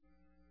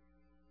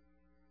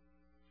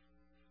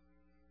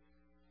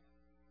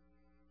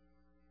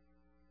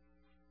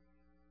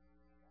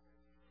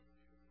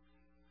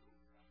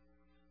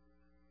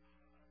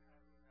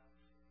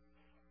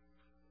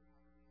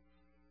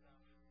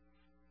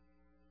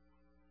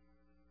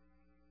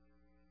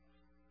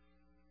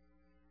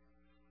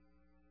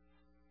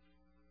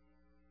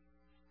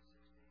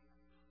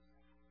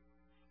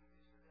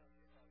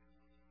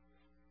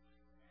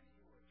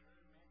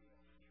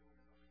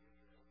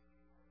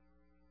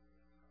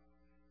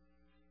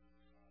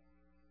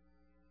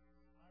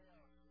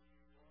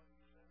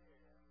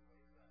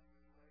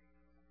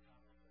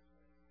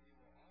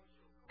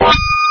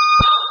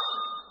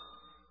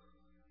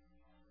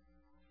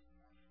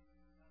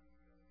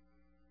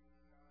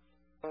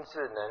心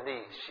智能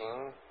力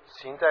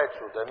行在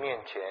主的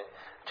面前，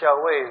叫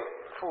为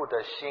父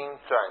的心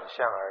转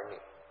向儿女。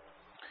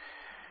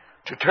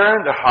To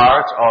turn the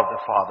hearts of the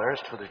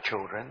fathers to the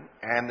children,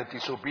 and the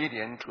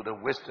disobedient to the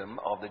wisdom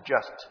of the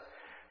just,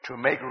 to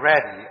make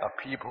ready a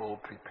people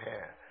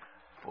prepared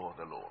for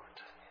the Lord.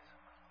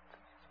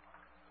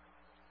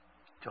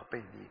 叫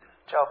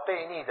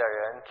悖逆的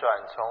人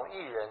转从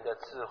义人的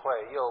智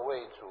慧，又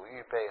为主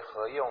预备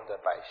合用的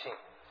百姓。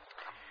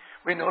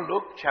We know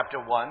Luke chapter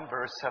 1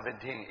 verse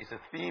 17 is a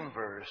theme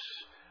verse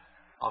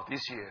of this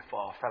year for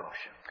our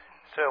fellowship.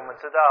 所以我们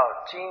知道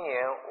今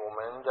年我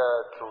们的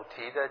主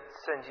题的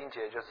圣经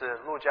节就是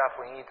路加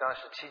福音1章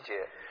17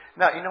节。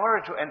Now, in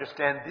order to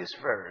understand this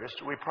verse,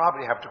 we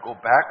probably have to go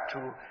back to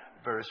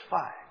verse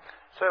 5.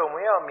 所以我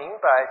们要明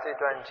白这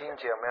段经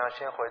节，我们要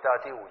先回到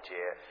第5节。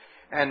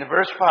And in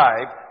verse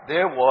 5,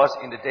 there was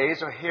in the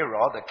days of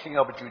Herod, the king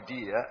of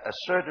Judea, a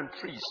certain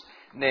priest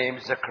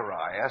named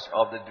Zacharias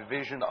of the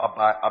division of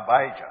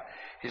Abijah.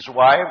 His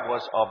wife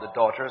was of the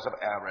daughters of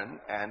Aaron,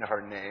 and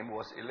her name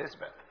was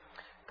Elizabeth.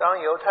 当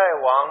犹太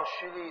王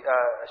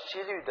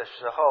希律的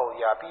时候，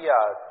亚比亚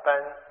班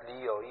里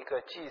有一个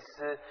祭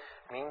司，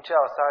名叫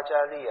撒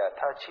加利亚，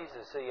他妻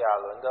子是亚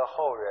伦的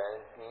后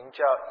人，名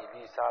叫以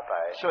利沙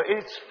白。So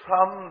it's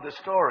from the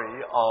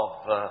story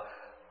of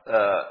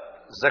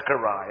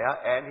Zechariah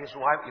and his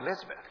wife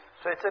Elizabeth.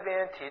 所以这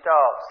边提到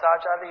撒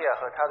加利亚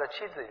和他的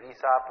妻子以利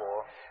沙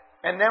伯。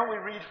And then we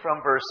read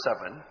from verse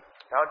 7.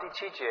 然后第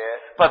7节。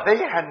But they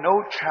had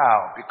no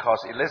child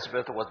because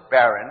Elizabeth was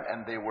barren,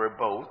 and they were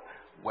both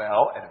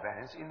well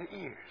advanced in the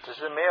years. 只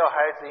是没有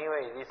孩子，因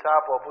为以利沙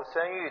伯不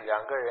生育，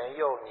两个人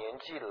又年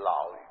纪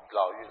老迈。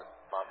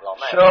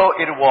So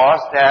it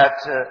was that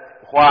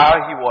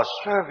while he was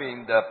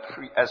serving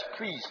as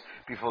priest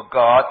before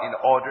God in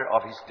order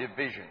of his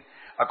division,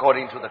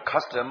 according to the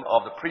custom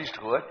of the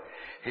priesthood,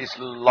 his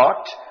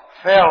lot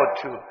fell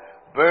to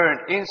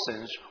burn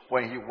incense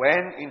when he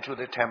went into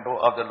the temple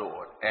of the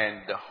Lord,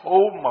 and the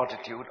whole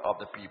multitude of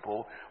the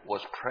people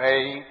was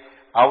praying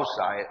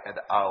outside at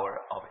the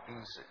hour of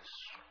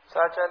incense.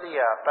 撒加利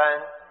亚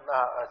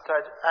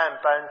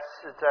按班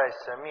次在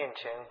神面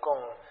前供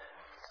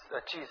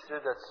祭司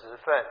的职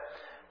分，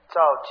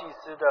照祭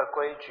司的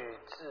规矩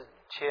自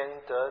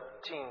谦得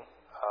进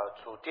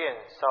主殿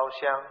烧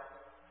香。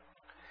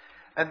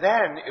And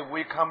then if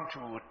we come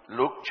to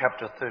Luke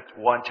chapter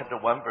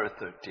 1 verse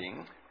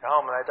 13. 然后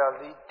我们来到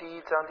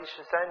第1章第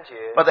13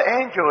节。But the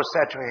angel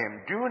said to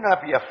him, Do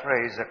not be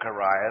afraid,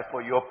 Zechariah,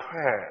 for your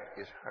prayer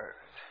is heard.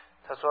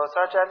 他说：“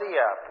撒加利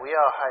亚，不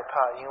要害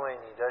怕，因为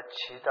你的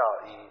祈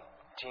祷已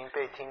经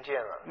被听见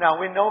了。” Now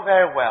we know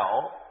very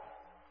well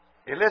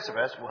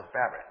Elizabeth was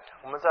barren.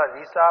 我们知道以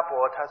利沙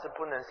伯她是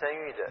不能生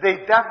育的。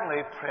 They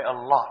definitely pray a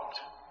lot.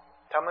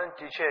 他们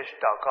的确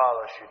祷告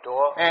了许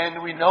多。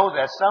 And we know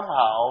that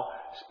somehow,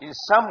 in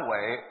some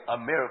way, a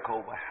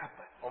miracle will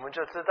happen. 我们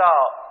就知道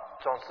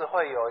总是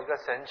会有一个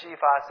神迹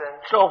发生。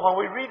 So when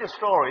we read the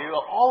story, we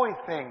always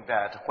think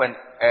that when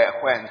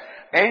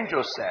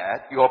angel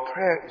said, Your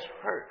prayer is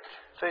heard.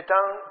 所以当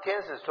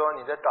天使说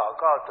你的祷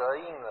告得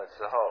应了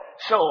之后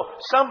So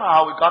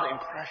somehow we got the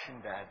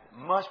impression that it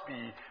must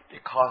be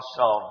because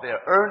of their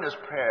earnest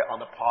prayer on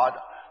the part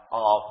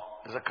of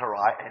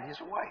Zechariah and his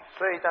wife.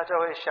 所以大家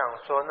会想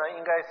说，那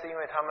应该是因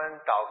为他们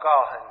祷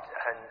告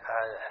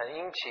很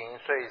殷勤，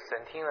所以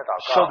神听了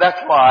祷 So 告。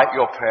 that's why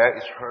your prayer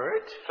is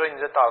heard. 所以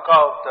你的祷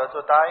告得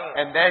做答应，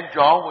 And then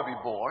John will be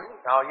born.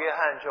 然后约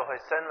翰就会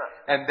生了，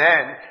 And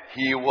then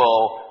he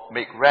will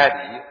make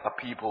ready a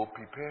people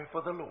prepared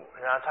for the Lord.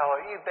 然后他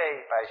会预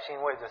备百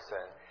姓为着神。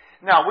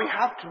 Now we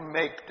have to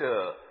make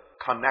the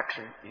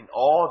connection in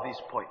all these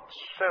points.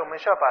 所以我们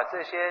需要把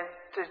这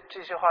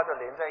些话都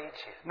连在一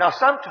起。 Now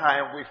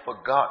sometimes we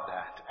forgot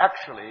that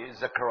actually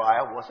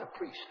Zechariah was a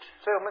priest.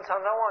 所以我们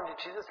常常忘记，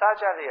其实撒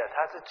加利亚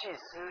他是祭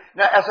司。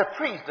 Now as a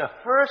priest, the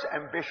first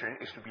ambition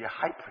is to be a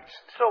high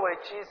priest. 作为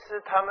祭司，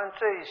他们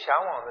最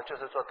向往的就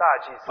是做大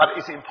祭司。 But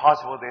it's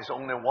impossible, there's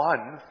only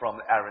one from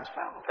Aaron's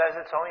family. 但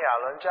是从亚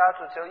伦家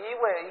族只有一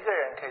个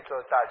人可以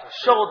做大祭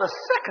司。 So the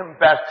second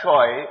best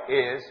choice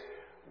is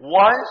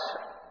once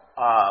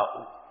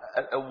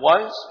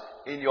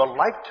in your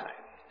lifetime.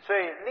 所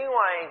以另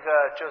外一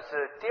个就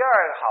是第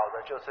二好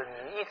的，就是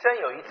你一生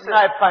有一次，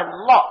 Now by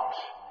lot,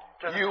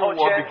 就是 you 抽 will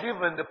be 签，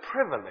 given the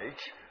privilege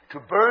to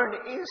burn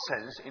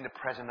incense in the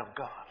presence of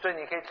God. 所以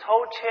你可以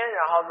抽签，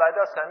然后来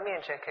到神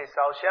面前可以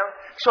烧香。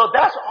 So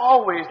that's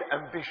always the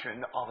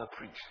ambition of a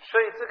priest.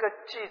 所以这个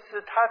祭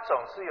司他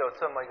总是有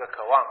这么一个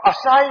渴望。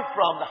 Aside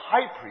from the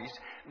high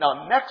priest,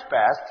 now next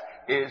best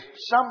is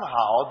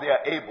somehow they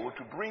are able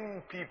to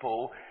bring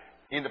people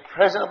in the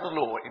presence of the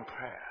Lord in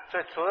prayer. 所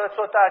以除了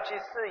做大祭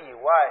司以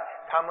外，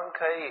他们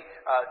可以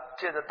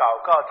借着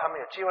祷告，他们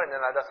有机会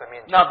能来到神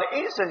面前。 Now the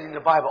incense in the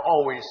Bible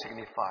always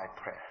signifies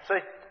prayer.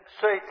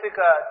 所以这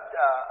个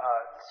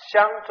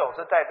香总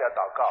是代表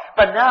祷告。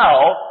 But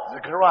now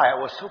Zechariah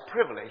was so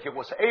privileged, he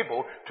was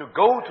able to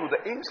go to the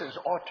incense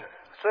altar.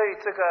 所以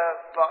这个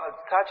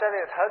撒加利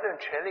亚他有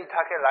权利，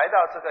他可以来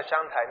到这个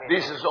香台面前。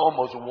 This is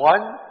almost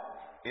one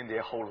in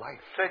their whole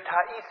life. 所以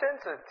他一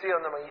生只有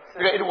那么一次，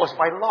 Because it was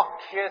by lot.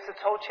 因为是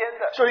抽签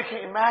的。 So you can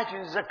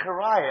imagine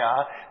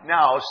Zechariah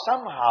now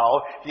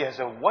somehow he has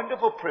a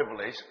wonderful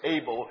privilege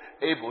able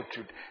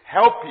to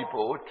help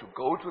people to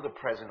go to the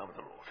presence of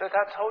the Lord. 所以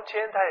他抽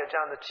签，他有这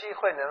样的机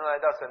会能来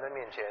到神的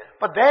面前。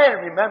 But then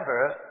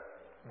remember,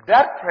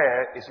 that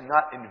prayer is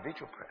not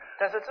individual prayer.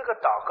 但是这个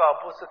祷告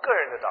不是个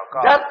人的祷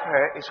告， That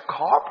prayer is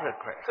corporate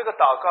prayer. 这个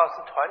祷告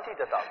是团体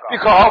的祷告。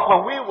 Because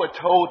when we were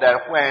told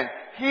that when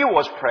he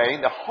was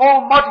praying, the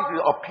whole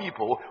multitude of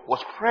people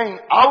was praying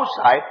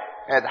outside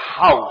at the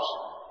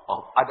house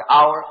at the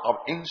hour of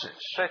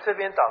incense. 所以这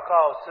边祷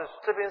告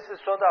这边是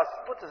说到，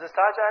不只是撒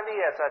迦利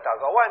亚在祷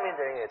告，外面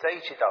的人也在一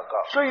起祷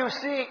告。 So you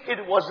see,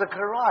 it was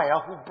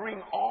Zechariah who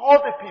bring all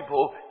the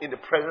people in the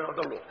presence of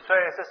the Lord. 所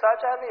以是撒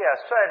迦利亚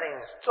率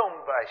领众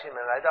百姓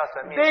们来到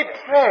神面 They 前，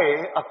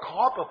 pray a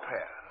corporate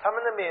prayer. 他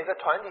们那边有一个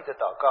团体的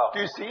祷告。 Do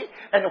you see?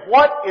 And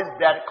what is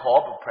that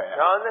corporate prayer?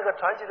 然后那个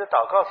团体的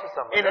祷告是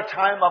什么 In the 呢？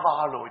 time of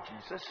our Lord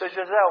Jesus, 所以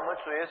就是在我们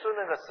主耶稣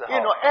那个时 you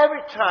know, 候，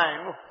 every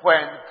time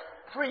when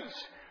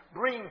priests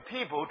bring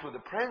people to the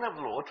presence of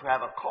the Lord to have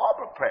a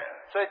corporate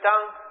prayer, 所以当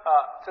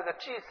这个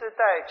祭司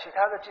带其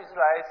他的祭司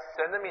来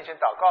神的面前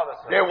祷告的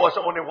时 there 候， was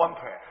only one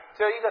prayer.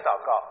 只有一个祷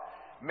告，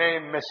 May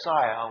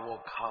Messiah will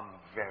come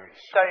very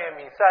soon. 但愿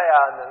弥赛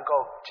亚能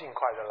够尽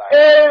快的来。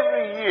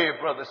 Every year,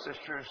 brothers and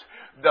sisters,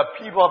 the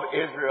people of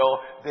Israel,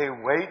 they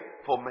wait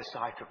for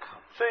Messiah to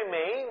come. 所以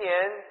每一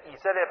年以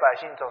色列百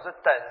姓总是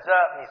等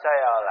着弥赛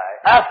亚要来。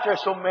 After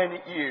so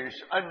many years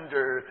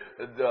under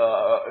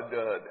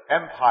the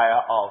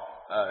empire of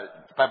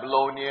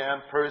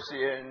Babylonian,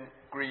 Persian,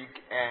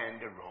 Greek, and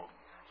Rome.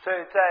 所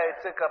以在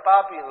这个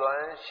巴比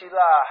伦、希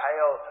腊还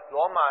有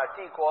罗马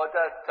帝国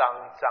的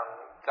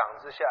掌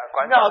之下，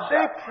管 Now 掌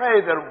they 下，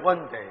 pray that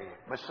one day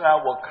Messiah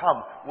will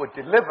come, will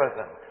deliver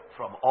them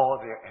from all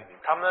their enemies.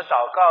 他们的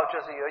祷告就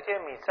是有一天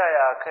弥赛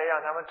亚可以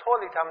让他们脱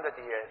离他们的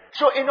敌人。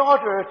 So in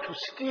order to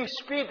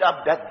speed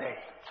up that day,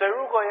 所以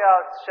如果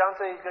要将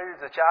这一个日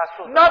子加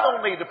速的 not 话，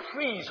 only the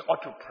priests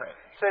ought to pray.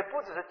 所以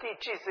不只是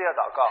祭司要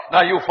祷告，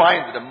 Now you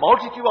find that the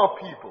multitude of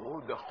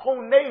people, the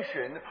whole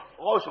nation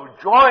also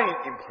join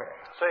in prayer.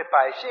 所以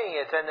百姓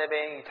也在那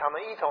边与他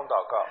们一同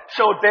祷告。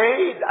 So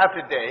day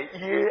after day,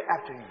 year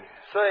after year,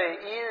 所以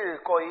一日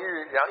过一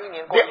日，然后一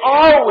年过 they 一年，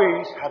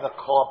 always have a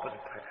corporate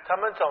prayer. 他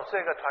们总是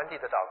一个团体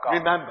的祷告。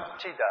 Remember,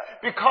 记得，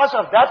 because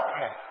of that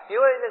prayer, 因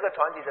为那个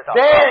团体的祷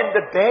告， then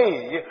the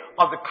day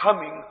of the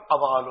coming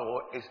of our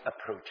Lord is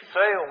approaching.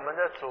 所以我们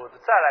的主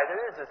再来的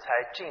日子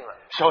才近了。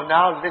 So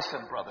now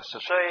listen, brothers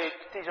and sisters. 所以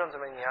弟兄姊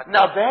妹，你要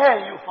Now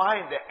then you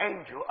find the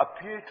angel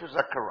appear to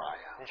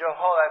Zechariah. 你就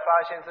后来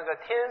发现这个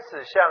天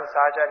使向撒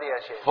迦利亚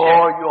显现，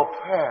 For your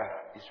prayer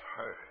is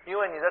heard. 因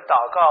为你的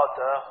祷告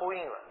得呼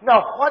应了。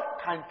 Now what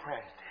kind of prayer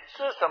is this?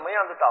 是什么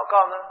样的祷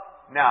告呢？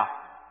 Now,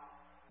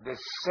 the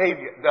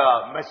Savior,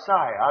 the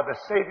Messiah, the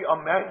Savior of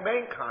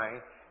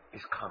mankind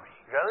is coming.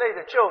 人类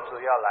的救主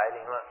要来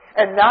临了，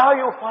 And now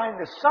you find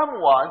that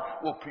someone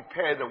will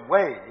prepare the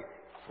way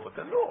for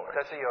the Lord.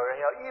 可是有人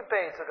要预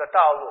备这个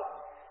道路，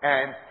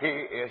 And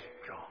he is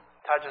John.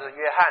 他就是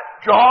约翰。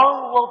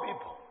 John will be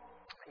born.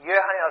 约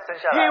翰要生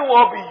下 He 来，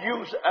 will be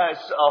used as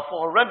a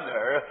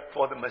forerunner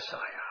for the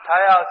Messiah. 他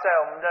要在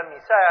我们的弥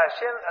赛亚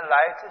先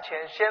来之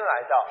前先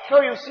来到。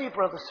 So you see,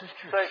 brothers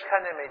and 所 sisters, 以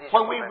看见媒体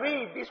when we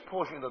read this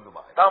portion of the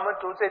Bible, 当我们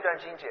读这段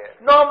经节，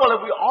 normally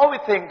we always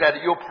think that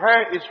your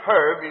prayer is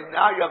heard, and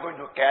now you are going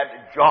to get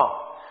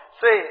John.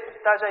 所以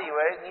大家以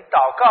为你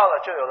祷告了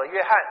就有了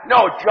约翰。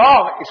 No,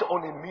 John is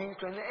only means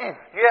to an end.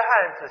 约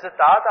翰只是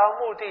达到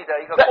目的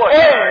的一个 The 过程，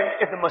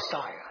 end is the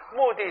Messiah.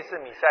 目的是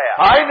弥赛亚。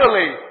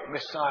 Finally,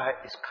 Messiah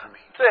is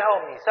coming. 最后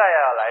弥赛亚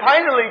要来临，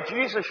 Finally,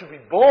 Jesus should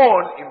be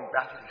born in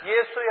Bethlehem.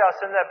 耶稣要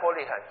生在伯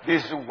利恒，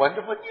 This is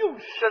wonderful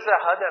news. 这是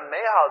何等美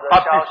好的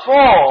But 消息！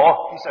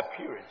 before his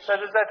appearance, 但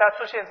是在他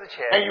出现之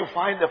前， and you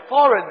find the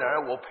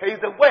foreigner will pave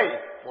the way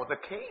for the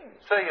king.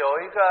 所以有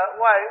一个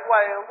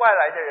外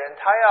来的人，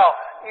他要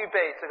预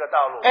备这个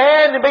道路，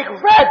 And make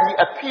ready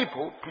a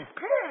people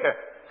prepare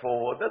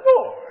for the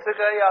Lord. 这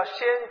个要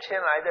先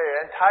前来的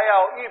人，他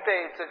要预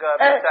备这个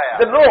弥 And 赛亚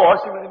the，Lord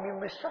simply means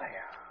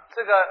Messiah.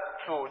 这个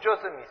主就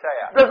是弥赛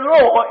亚。 The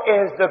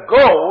Lord is the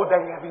goal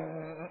that you have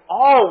been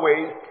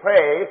always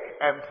pray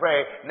and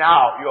pray.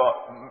 Now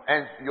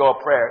your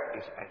prayer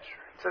is answered.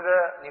 这个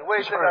你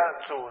为这个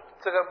主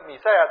这个弥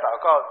赛亚祷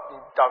告，你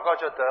祷告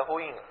就得呼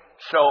应了。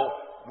 So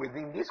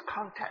within this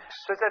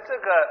context, 所以在这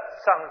个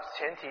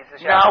前提之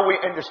下， now we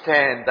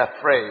understand the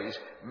phrase,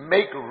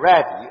 make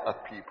ready a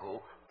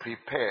people,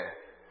 prepare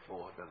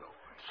for the Lord.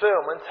 所以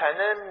我们才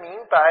能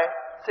明白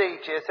这一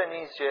节圣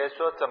经节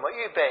说怎么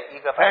预备一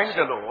个百 Thank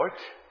the 姓。 Lord.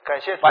 感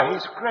谢主。 By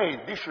His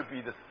grace, this should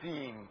be the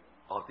theme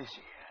of this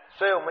year.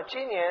 所以我们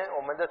今年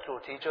我们的主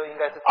题就应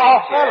该是这 Our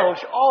一节。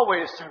 fellows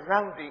always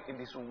surrounding in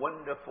this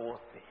wonderful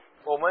theme.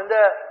 我们的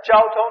交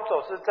通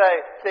总是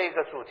在这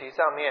个主题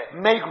上面，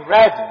 Make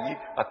ready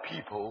a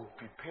people,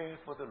 prepare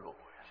for the Lord.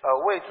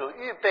 为主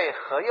预备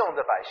合用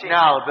的百姓。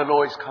 Now the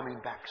Lord is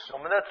coming back 我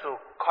soon. 们的主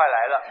快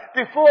来了，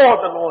 Before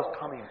the Lord is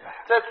coming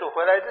back, 在主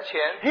回来之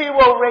前， He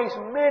will raise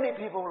many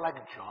people like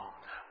John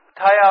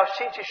他要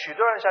兴起许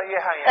多人像约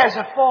翰一样， as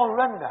a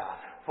forerunner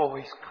for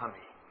His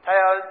coming, 他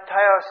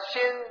要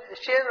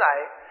先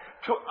来，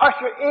 to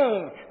usher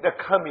in the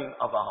coming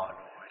of our Lord.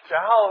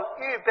 然后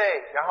预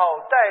备，然后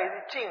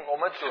带进我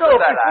们主 So 的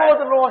再来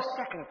before。the Lord's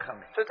second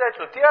coming, 所以在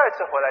主第二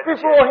次回来之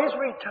前， before His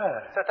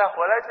return, 在他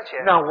回来之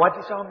前， now what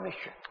is our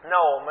mission?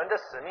 那我们的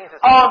使命是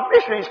什么？ Our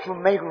mission is to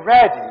make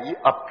ready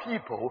a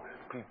people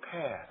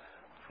prepared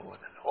for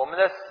the Lord. 我们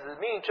的使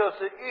命就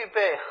是预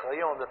备合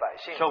用的百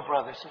姓。 So,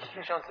 brothers and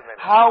弟 sisters, 兄姊妹们，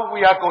 how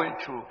we are going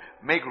to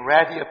make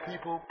ready a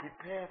people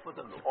prepared for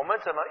the Lord? 我们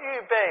怎么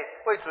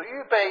为主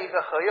预备一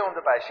个合用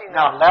的百姓呢？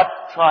 Now,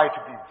 let's try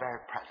to be very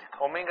practical.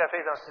 我们应该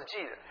非常实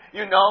际的，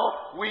 You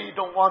know, we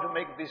don't want to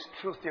make this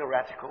too 我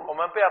theoretical.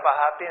 们不要把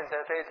它变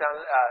成非常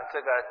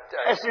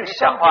As 理 if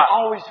想 something 化，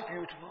 always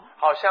beautiful,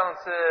 好像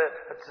是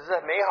只是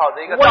美好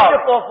的一个道理，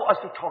 wonderful for us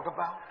to talk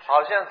about,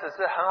 好像只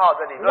是很好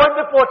的理论，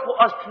 wonderful for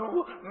us to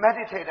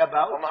meditate 我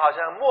about, 们好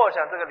像默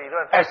想这个理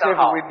论非 as 常 if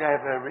好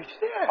we，never reach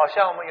there. 好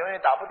像我们永远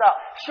达不到。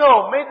 So,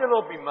 may the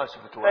Lord be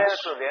merciful to 但 us.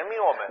 是主怜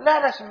悯我们，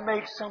 Let us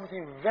make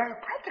something very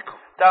practical.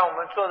 但我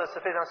们做的是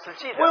非常实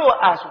际的。 We 我 will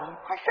ask one 们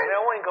question.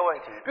 要问一个问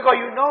题， Because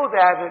you know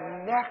that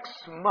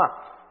next month,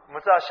 我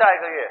们知道下一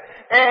个月，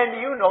 and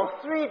you know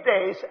 3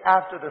 days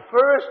after the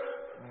first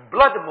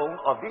blood moon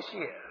of this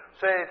year,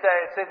 所以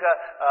在这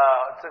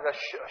个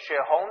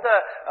血红的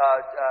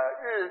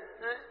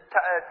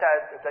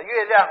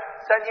月亮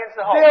3天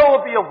之后， there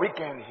will be a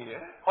weekend here.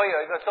 会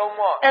有一个周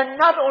末， And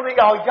not only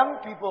our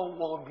young people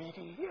will meet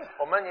here.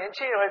 我们年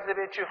轻人会这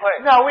边聚会。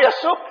 Now we are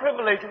so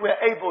privileged we are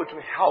able to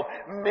help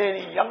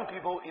many young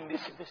people in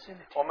this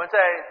vicinity. 我们在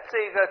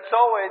这个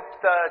周围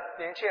的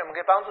年轻人，我们可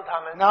以帮助他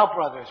们。 Now,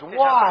 brothers,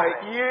 why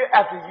year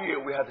after year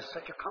we have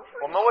such a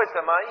我 conference? 们为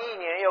什么一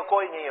年又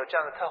过一年有这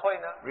样的特会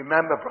呢？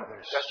 Remember, 要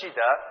brothers, 记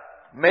得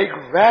make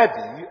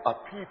ready a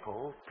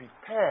people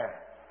prepared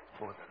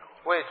for the Lord.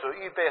 为主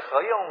预备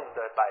合用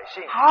的百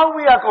姓。 How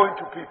we are going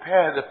to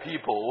prepare the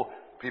people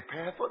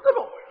prepared for the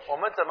Lord? 我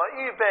们怎么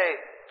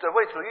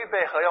为主预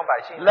备合用百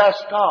姓呢？ Let's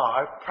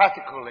start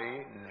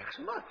practically next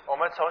month. 我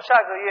们从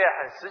下个月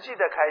很实际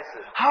的开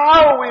始，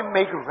 How we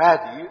make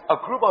ready a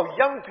group of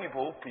young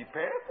people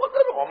prepared for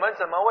the 我 Lord? 们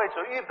怎么为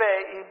主预备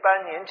一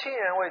般年轻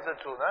人为着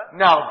主呢？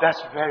 Now that's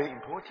very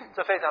important.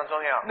 这非常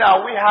重要。 Now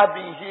we have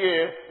been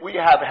here, we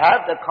have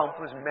had the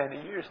conference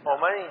many years 我 now.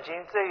 们已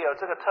经有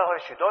这个特会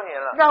许多年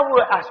了。 Now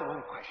we'll ask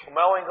one 我 question.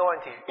 们要问一个问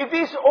题： If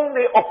this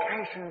only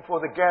occasion for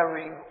the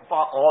gathering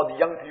for all the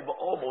young people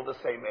almost the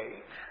same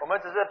age, 我们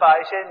只是把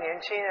一些年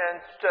轻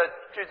人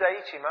聚在一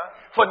起吗？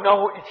 for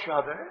know each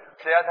other,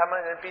 只要他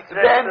们能彼此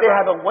认 then 识 they 吗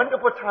have a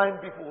wonderful time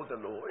before the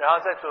Lord. 然后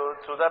在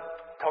主的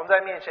同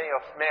在面前有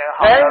美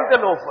好 Thank the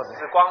的 Lord for that.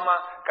 时光吗？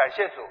感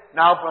谢主，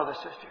 Now,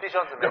 brothers and 弟 sisters,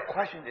 兄姊妹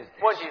the，question is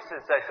问 this. 题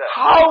是在这，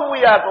 How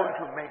we are going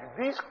to make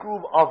this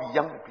group of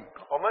young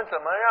people 我们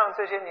怎么让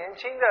这些这班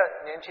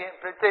年轻人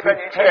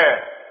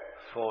prepare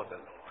for the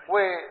Lord?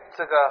 为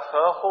这个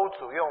合乎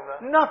主用呢？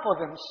 Not for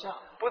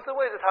themselves. 不是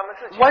为着他们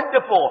自己。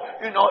 Wonderful,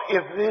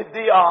 if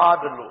they are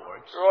the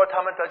Lord's, 如果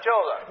他们得救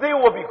了， they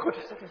will be good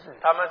citizens.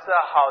 他们是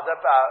好的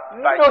百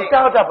No 姓，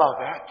 doubt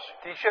about that.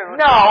 的确如此。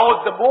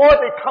 Now, the more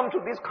they come to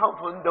this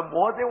conference, the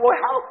more they will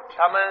help.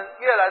 他们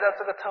越来到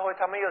这个特会，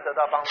他们又得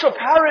到帮助。 So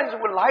parents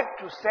would like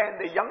to send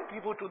the young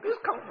people to this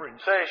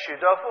conference. 所以许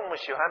多父母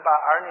喜欢把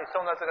儿女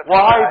送到这个特 Why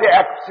会 they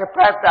来，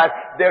 expect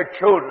that their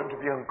children to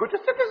become good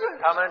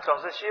citizens. 他们总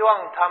是希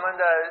望他们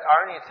的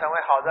儿女成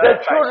为好的 Their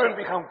百 children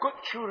姓， become good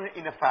children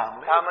in the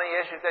family. 他们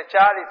也许在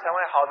家里成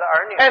为好的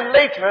儿女， And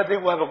later they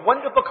will have a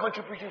wonderful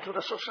contribution to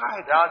the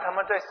society. 然后他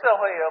们对社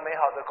会也有美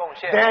好的贡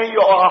献， Then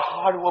our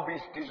heart will be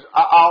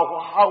our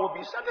heart will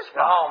be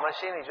然后 satisfied. 我们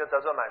心里就得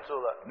到满足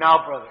了。 Now,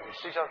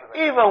 brothers, 弟兄姊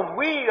妹， even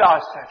we are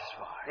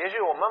satisfied. 也许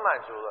我们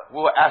满足了，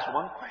 We will ask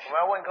one 我 question. 们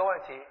要问一个问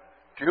题：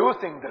 Do you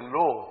think the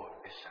Lord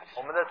is satisfied?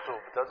 我们的主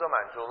得到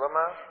满足了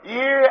吗？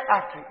 Year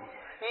after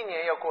year, 一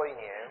年又过一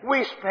年， we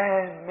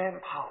spend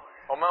manpower.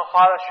 我们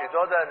花了许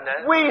多的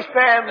We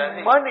spend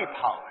Nani. money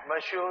power 我们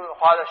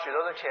花了许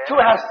多的钱， to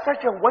have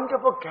such a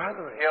wonderful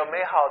gathering. 有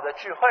美好的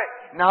聚会。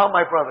 Now,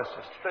 my brothers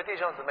and sisters, 所以弟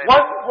兄姊妹，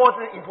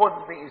 one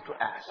important thing is to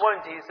ask.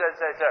 问题是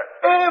在这儿，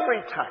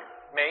 Every time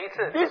每一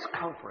次 this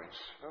conference,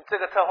 这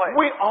个特会，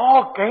 we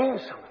all gain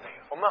something.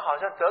 我们好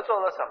像得着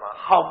了什么？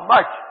 How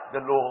much the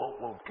Lord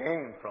will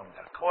gain from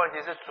that conference. 问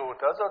题是主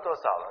得着多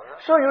少了呢？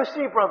 So you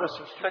see, brothers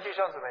and 所 sisters, 以弟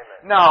兄姊妹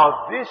们，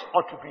 now this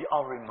ought to be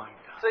our reminder.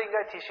 这应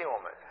该提醒我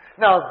们，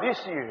 Now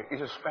this year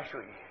is a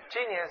special year.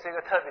 今年是一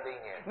个特别的一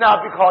年。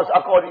 Now because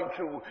according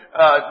to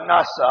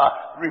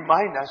NASA,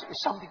 remind us is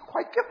something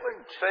quite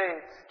different. 所以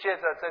借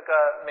着这个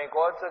美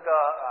国这个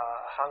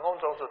航空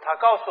总署，他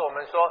告诉我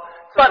们说，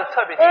这是 But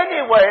特别的一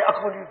年。 anyway,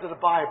 according to the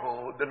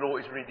Bible, the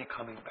Lord is really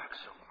coming back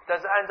soon. 但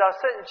是按照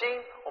圣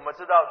经，我们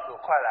知道主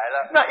快来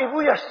了。 Now, if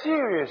we are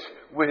serious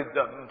with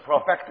the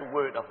prophetic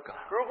word of God,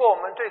 如果我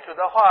们对主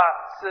的话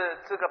是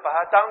这个把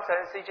它当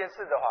成是一件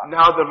事的话，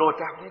 now the Lord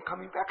definitely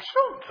coming back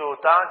soon. 主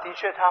当然的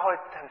确他会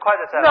很快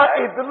的再 Now, 来。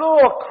 if the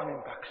Lord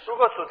coming back soon, 如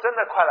果主真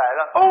的快来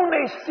了，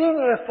 only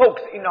senior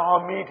folks in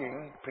our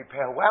meeting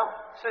prepare well.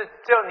 是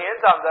只有年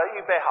长的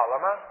预备好了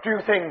吗？ Do you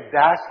think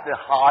that's the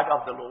heart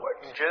of the Lord?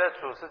 你觉得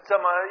主是这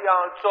么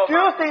样做 Do 吗？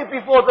 you think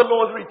before the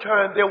Lord's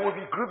return there will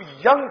be a group of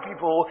young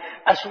people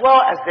as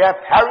well as their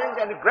parents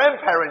and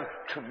grandparents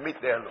to meet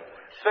their Lord?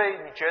 所以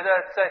你觉得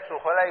在主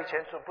回来以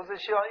前，主不是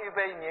希望预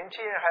备年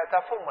轻人，还有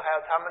他父母，还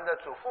有他们的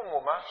祖父母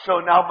吗？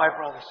 So now, my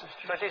brothers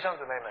and 所 sisters, 以弟兄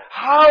姊妹们，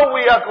 how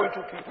we are going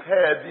to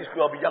prepare this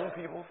group of young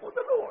people for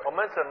the 我 Lord?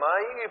 们怎么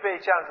预备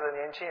这样子的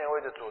年轻人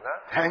为着主呢？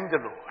 Thank the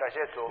Lord. 感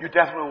谢主， You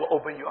definitely will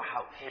open your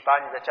house. 你把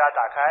你的家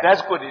打开，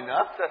 That's good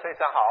enough. 这非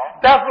常好。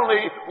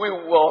 Definitely, we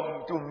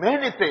will do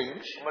many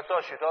things. 我们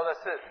做许多的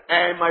事，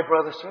 And my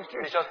brothers and 弟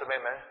sisters, 兄姊妹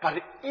们， but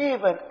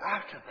even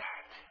after that,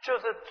 就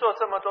是做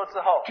这么多之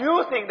后， do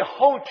you think the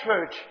whole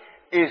church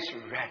is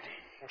ready?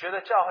 你觉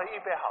得教会预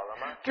备好了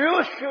吗？ Do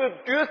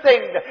you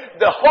think that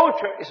the whole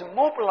church is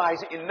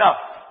mobilized enough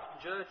你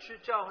觉得去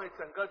教会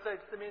整个在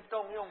这边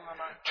动用了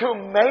吗？ to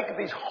make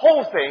this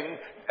whole thing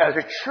as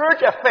a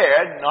church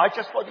affair, not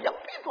just for the young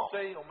people?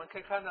 所以我们可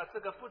以看到，这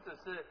个不只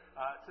是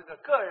这个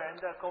个人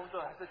的工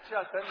作，还是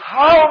教整体。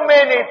 How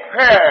many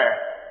prayer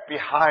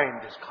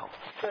behind this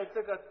conference? 在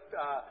这个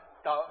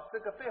这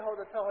个背后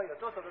的特会有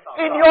多少的祷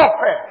告？ In your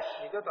prayers,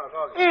 你的祷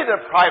告里，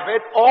 either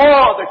private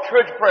or the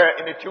church prayer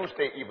in the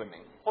Tuesday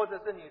evening. 或者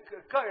是你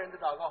个人的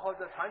祷告，或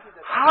者团体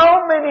的祷告，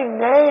 How many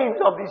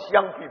names of these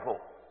young people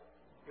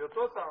有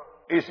多少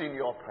is in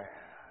your prayer?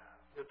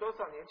 有多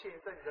少年轻人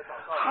在你的祷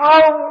告里？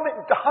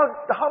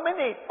 How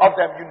many of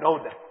them you know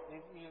them?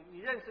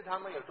 你认识他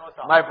们有多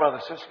少？ My brother,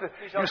 sister,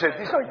 you said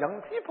these are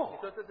young people. 你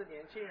说这是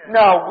年轻人，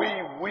 Now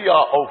we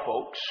are old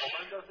folks. 我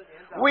们都是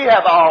年长， We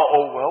have our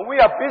own world. We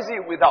are busy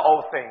with our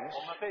own things.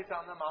 我们非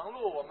常的忙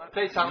碌，我们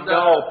非常的，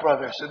 No,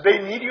 brothers, they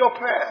need your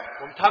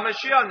prayer. 他们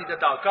需要你的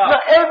祷告，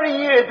 Now every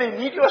year they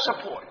need your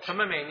support. 他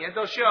们每年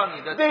都需要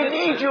你的支 They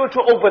need 持， you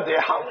to open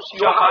their house,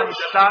 就 your 把你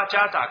house. 的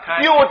家打开，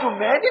 You will do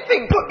many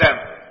things for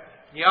them.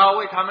 你要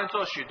为他们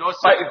做许多事，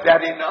 But is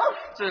that enough?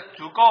 这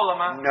足够了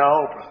吗？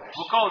 No, brothers.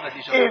 不够的，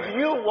弟兄姊 If 妹。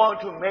 you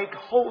want to make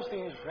whole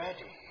things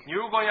ready, 你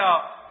如果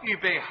要预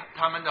备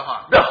他们的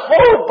话， the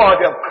whole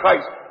body of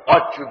Christ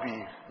ought to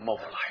be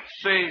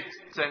mobilized. 所以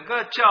整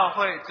个教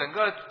会、整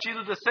个基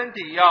督的身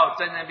体要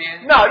在那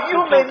边。 Now, you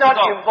may not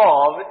出动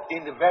involve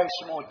in the very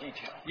small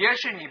detail, 也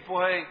许你不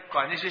会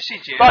管那些细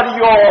节， but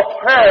your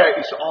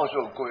prayer is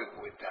also going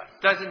with them.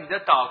 但是你的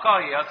祷告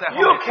也要在后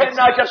You 面支持。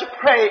 cannot just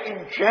pray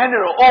in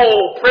general.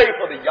 Oh, pray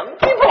for the young 你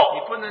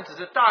people. 不能只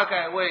是大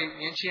概为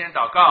年轻人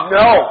祷告，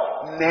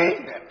 No,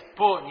 name them.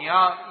 不，你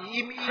要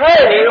一名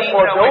Pray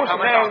for 的为 those 他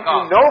们 men 祷 you 告。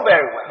 know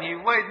very well. 你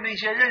为那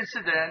些认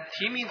识的人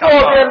提名祷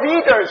For 告， their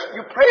leaders,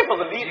 you pray for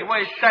the 你 leaders.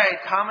 为带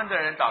他们的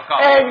人祷告，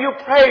 And you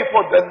pray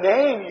for the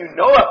name you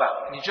know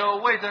about. 你就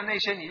为着那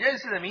些你认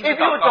识的名字 If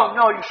you 祷 don't 告。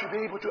 know, you should be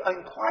able to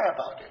inquire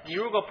about it. 你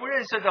如果不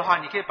认识的话，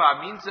你可以把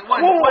名字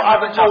问 Who 问他 are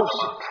们 the 找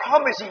most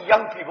promising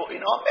young people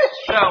in our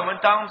midst? 在我们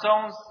当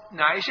中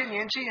哪一些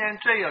年轻人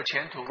最有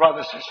前途？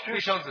 Brothers and 弟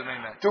sisters, 兄姊妹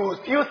们， do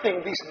you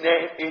think this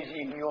name is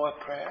in your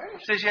prayers?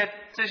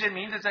 这些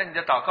名字在你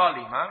的祷告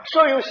里吗？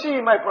 So you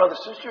see, my brothers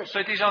and sisters,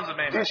 所以弟兄姊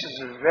妹们， this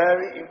is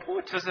very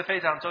important. 这是非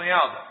常重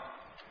要的。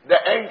 The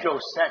angel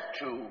said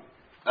to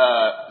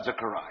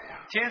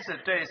Zechariah, 天使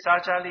对撒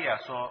加利亚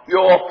说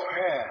your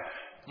prayer.：“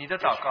 你的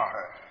祷告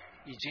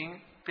已经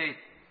被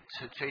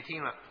垂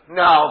听了。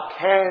 Now,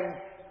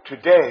 can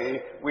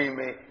today we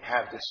may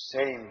have the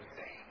same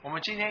thing? 我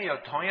们今天有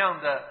同样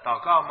的祷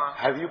告吗？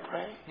 Have you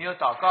prayed? 你有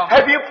祷告吗？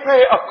 Have you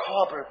prayed a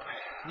corporate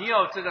prayer? 你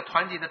有这个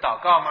团体的祷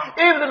告吗？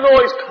 If the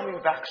Lord is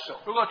coming back soon,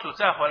 如果主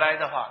再回来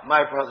的话，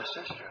 my brother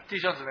sister, 弟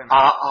兄姊妹们，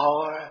 are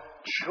our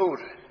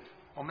children,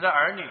 我们的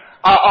儿女、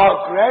 are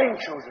our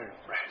grandchildren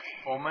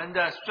ready? 我们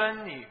的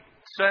孙女、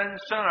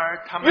孙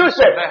儿，他们 You 准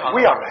said 备好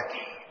we 了。 are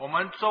ready. 我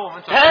们说我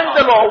们准备 Thank 好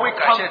the 了， Lord, 我 we 们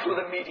感 come 谢 to 主。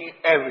 the meeting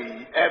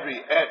every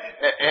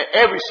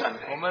我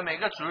Sunday. 们每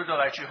个主日都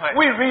来聚会，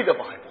 We read the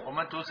Bible. 我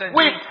们读圣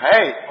We 经，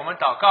 pray. 我们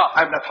祷告。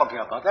 I'm not talking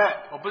about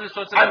that. 我不是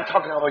说这 I'm 个，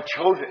 talking about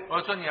children, 我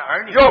是说你的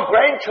儿女， your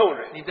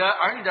grandchildren, 你的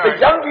儿女的 the 儿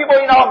女， young people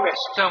in our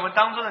midst. 在我们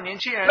当中的年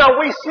轻人， Now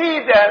we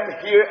see them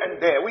here and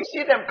there. We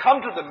see them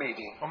come to the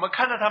meeting. 我们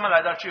看到他们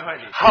来到聚会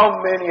里， How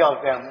many of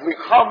them?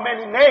 How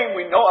many names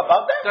we know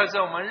about them? 但是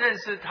我们认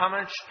识他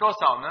们多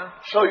少呢？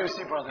 So you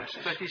see, brothers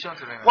and 所以 sisters, 弟兄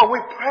姊妹们， when we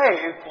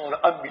pray for the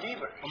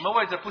unbelievers, 我们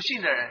为着不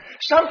信的人，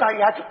 sometimes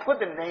you have to put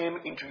the name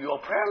into your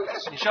prayer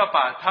list. 你需要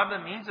把他们的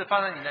名字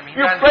放在你的名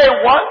You 单里， pray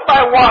one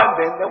by one,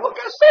 then they will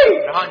get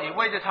saved. 然后你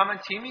为着他们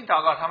提名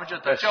祷告，他们就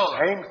得 The 救了。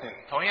 same thing.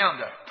 同样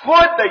的，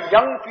 Put the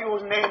young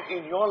people's name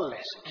in your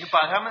list. 你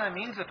把他们的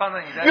名字放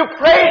在你的 You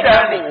pray 名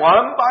单里， them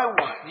one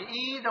by one. 你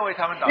一一的为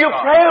他们祷 You 告，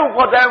 pray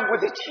for them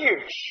with the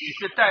tears.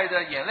 你是带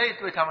着眼泪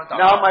为他们祷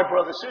Now, 告。 my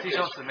brothers and 弟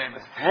兄 sisters, 姊妹们，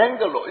 thank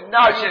the Lord.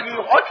 Now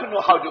you ought to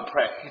know how to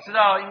pray. 你知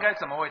道应该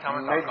怎么为他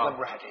们祷 Make 告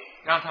them，ready.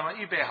 让他们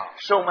预备好。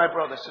 So, my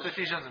brothers and 所以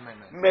弟兄姊妹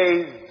们，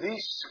 may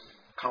this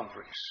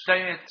conference 但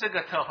愿这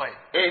个特会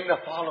in the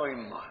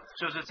following month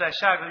就是在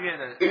下个月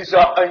的 is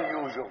an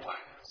unusual one.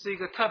 是一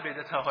个特别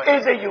的特会，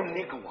 It's a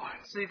unique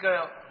one. 是一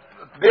个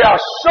There are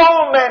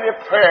so many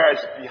prayers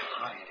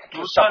behind it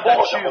to 独特的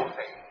support 聚 the whole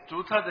thing.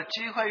 独特的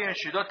机会，愿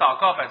许多祷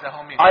告摆在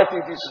后面。 I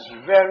think this is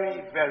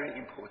very, very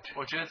important.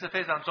 我觉得这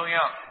非常重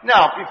要。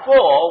 Now,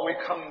 before we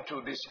come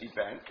to this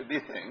event, to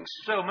these things,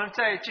 所以我们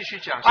再继续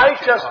讲 I 下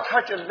去的 just 话，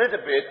 touch a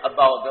little bit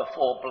about the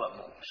 4 blood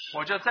moons.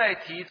 我就再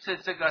提一次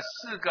这个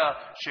4个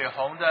血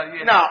红的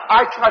月 Now, 亮。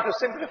 I try to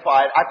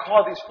simplify it. I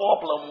call these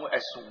 4 blood moons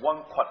as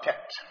one quartet.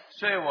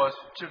 所以我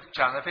就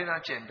讲的非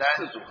常简单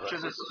四组合，就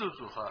是4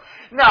组合。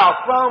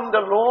 Now, from the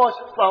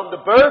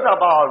birth of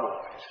our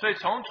Lord. 所以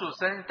从主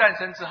诞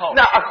生之后，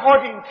 Now,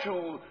 according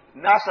to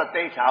NASA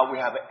data, we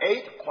have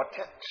 8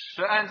 quartets.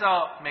 所以按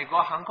照美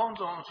国航空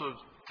总署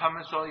他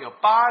们说有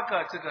8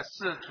个这个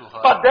4组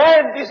合， But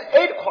then these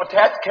 8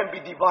 quartets can be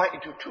divided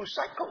into 2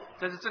 cycles.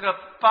 但是这个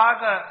8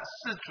个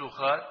4组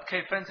合可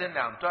以分成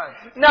2段，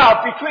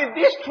 Now, between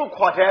these 2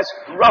 quartets,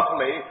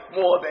 roughly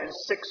more than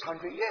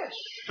 600 years.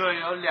 所以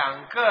有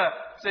2个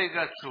这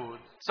个组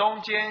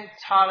中间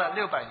差了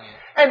600年，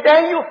 And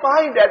then you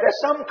find that there's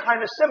some kind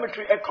of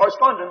symmetry and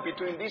correspondence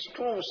between these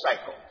 2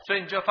 cycles. 所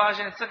以你就发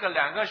现这个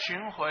2个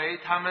巡回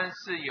它们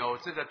是有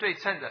这个对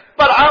称的。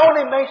 But I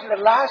only mentioned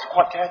the last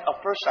quartet of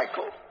first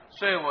cycle.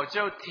 所以我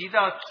就提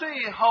到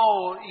最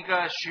后一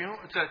个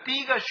第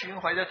一个巡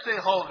回的最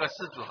后个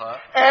4组合，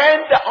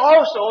 And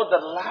also the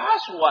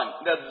last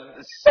one,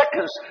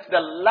 the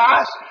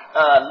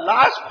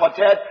last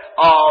quartet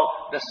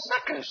of the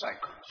second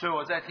cycle. 所以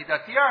我再提到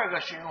第2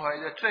个巡回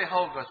的最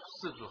后个4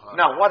组合。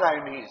 Now, what I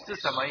mean is 是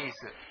什么意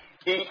思？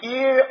 in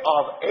year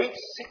of 860,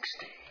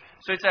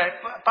 所以在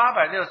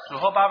主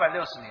后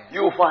860年，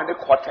 you'll find a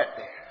quartet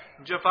there.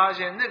 你就发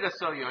现那个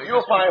时候有一个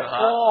You'll 4 find 组合，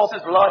 4 4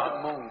组 blood 合，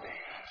 moon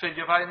there. 所以你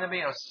就发现那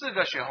边有4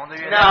个血红的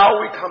月亮。 Now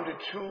we come to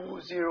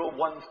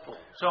 2014.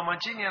 所以我们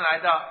今年来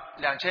到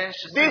2014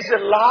 This is the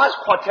last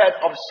quartet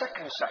of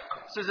second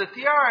cycle. 这是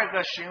第2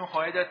个巡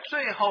回的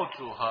最后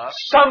组合，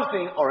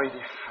 Something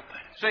already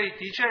happened. 所以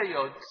的确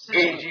有事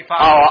情已经 In 发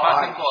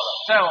our 生过了，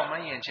在我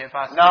们眼前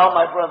发生。 Now,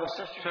 my brothers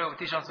and 所以 sisters,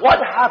 弟兄姊妹， what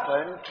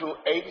happened to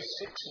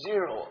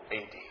 860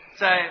 AD?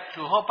 在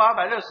主后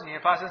860年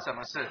发生什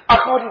么事？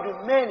 According to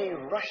many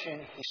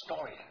Russian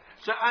historians,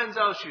 所以按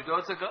照许多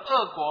这个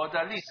俄国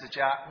的历史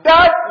家，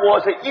 that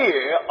was the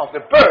year of the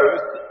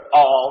birth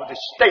of the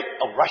state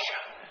of Russia.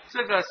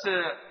 这个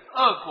是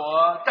俄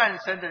国诞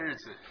生的日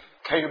子，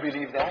 Can you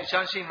believe 你 that?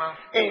 相信吗？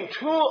 In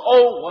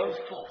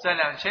 2014, 在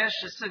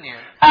2014年，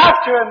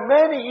 after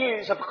many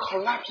years of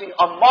collapsing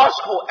of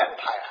Moscow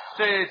Empire,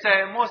 所以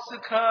在莫斯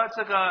科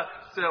这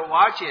个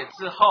瓦解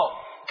之后，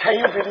 can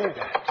you believe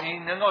that? 你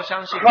能够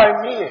相信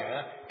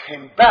Crimea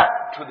came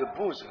back to the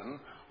bosom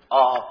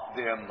of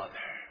their mother.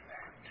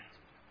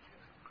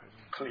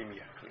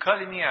 Crimea. 克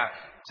里米亚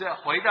这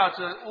回到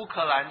这乌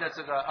克兰的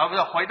这个不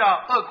是回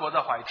到俄国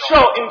的怀中， So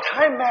in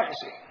Time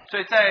magazine, 所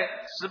以在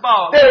时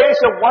报 there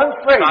is a one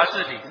phrase 杂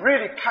志里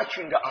really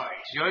catching the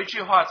eyes. 有一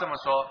句话这么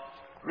说：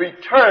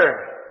 Return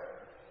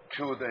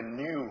to the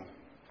new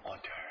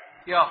order.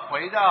 要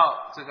回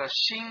到这个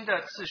新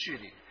的次序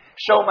里。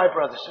 So, my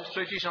brothers and sisters,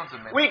 所以弟兄姊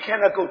妹， we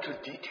cannot go to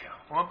detail.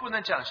 我们不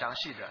能讲详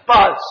细的，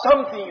 But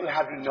something you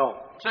have to know.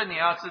 所以你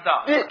要知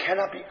道， This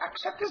cannot be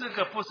accepted. 这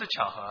个不是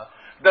巧合。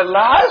 The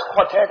last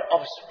quartet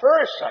of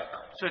first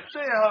cycle, 所以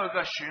最后一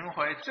个巡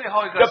回，最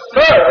后一个 the 四组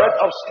birth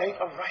of state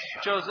of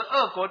Russia. 就是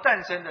俄国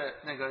诞生的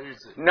那个日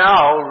子。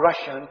 Now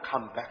Russian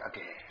come back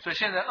again. 所以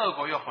现在俄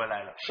国又回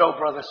来了。 So,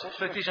 brothers and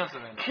所以弟 sisters, 兄姊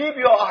妹们， keep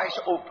your eyes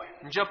open.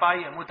 你就把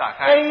眼目打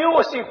开， And you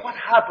will see what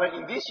happened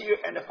in this year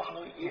and the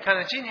following 你 year. 看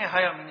看今年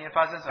还有明年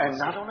发生什么 And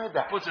not 事。 only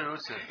that, 不止如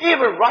此，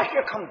 even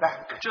Russia come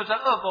back. 就算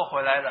俄国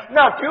回来了，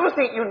 Now, do you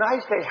think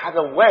United States has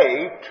a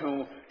way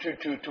to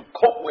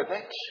cope with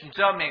it? 你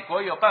知道美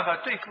国有办法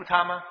对付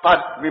它吗？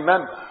 But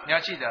remember, 你要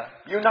记得，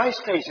 United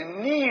States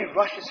need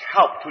Russia's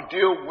help to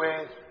deal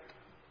with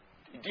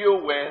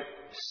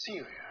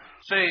Syria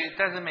所以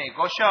但是美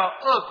国需要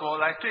俄国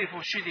来对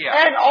付叙利亚，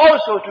 and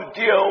also to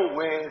deal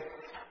with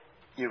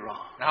Iran.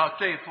 然后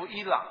对付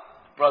伊朗。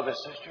 Brothers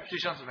and sisters, 弟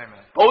兄姊妹们，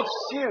 both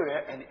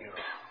Syria and Iran.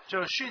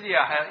 就叙利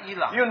亚还有伊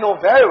朗， You know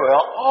very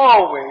well,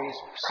 always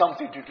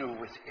something to do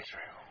with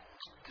Israel.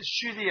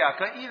 叙利亚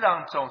跟伊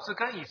朗总是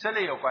跟以色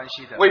列有关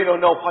系的。 We don't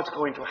know what's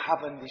going to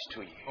happen these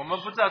 2 years. 我们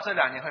不知道这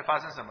2年会发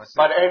生什么事，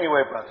 But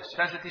anyway, brothers,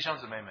 但是弟兄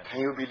姊妹们，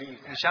 can you believe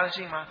你 that? 相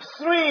信吗？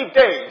 3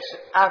 days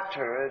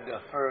after the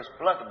first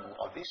blood moon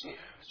of this year,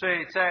 所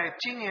以在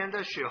今年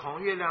的血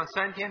红月亮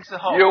3天之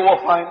后， you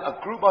will find a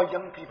group of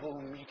young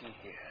people meeting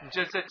here. 你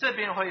就在这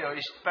边会有一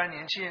班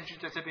年轻人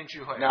在这边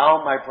聚会。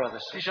 Now, my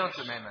brothers, 弟兄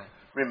姊妹们，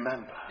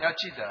 remember, 要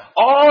记得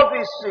all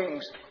these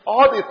things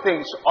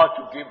ought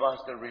to give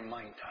us the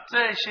reminder.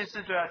 这些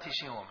事都要提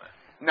醒我们。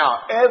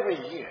 Now, every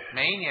year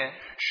每一年，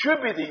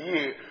 should be the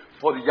year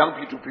for the young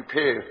people to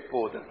prepare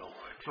for the Lord.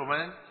 我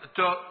们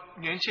都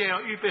年轻人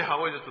要预备好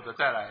为着主的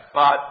再来。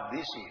 But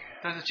this year,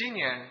 但是今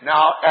年，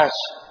 now as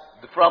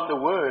from the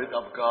Word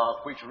of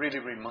God, which really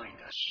remind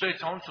us. 所以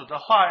从主的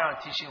话让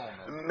提醒我们，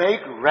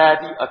 Make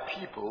ready a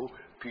people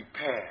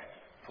prepared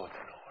for the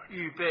Lord.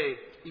 预备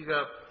一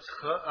个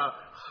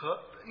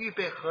预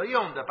备合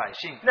用的百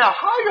姓。 Now,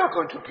 how you are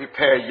going to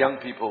prepare young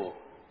people?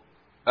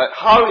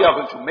 How you are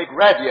going to make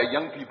ready a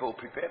young people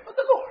prepared for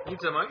the Lord? 你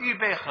怎么预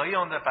备合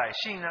用的百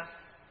姓呢？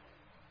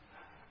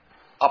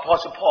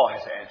 Apostle Paul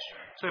has answered.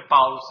 所以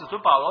使徒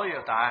保罗也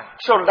有答案。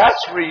 So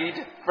let's read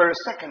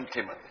 1st, 2nd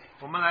Timothy,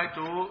 我们来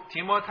读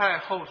提摩太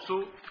后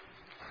书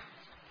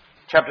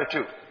chapter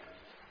 2.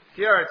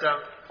 第2章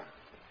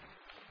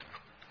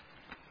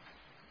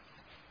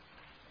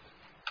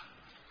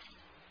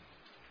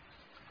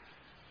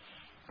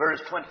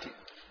Verse 20.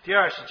 第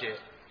20节。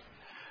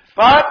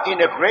 But in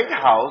a great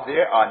house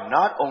there are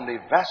not only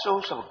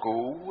vessels of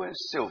gold and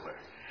silver,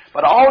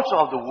 but also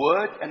of the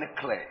wood and the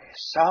clay,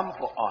 some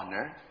for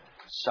honor,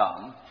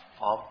 some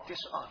of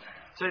dishonor.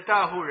 在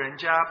大户人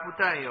家不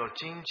但有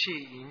金器、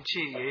银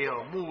器，也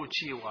有木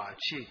器、瓦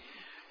器，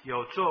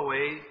有作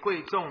为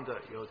贵重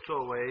的，有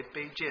作为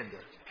卑贱的。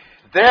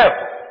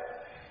 Therefore,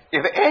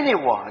 if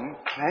anyone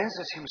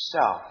cleanses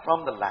himself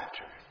from the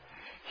latter,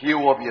 he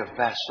will be a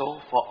vessel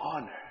for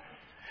honor,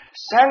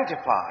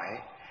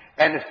 sanctified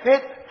and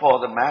fit for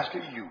the master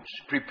use,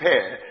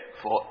 prepared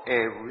for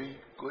every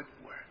good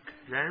work.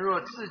 人若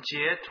自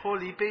洁，脱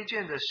离卑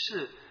贱的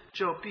事，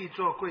就必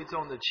做贵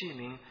重的器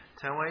皿，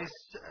成为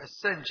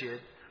圣洁，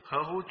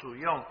合乎主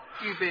用，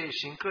预备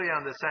行各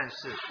样的善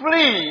事。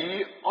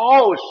 Flee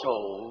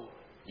also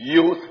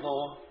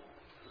youthful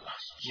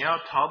lusts. 你要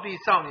逃避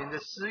少年的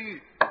私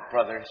欲，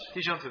 Brothers,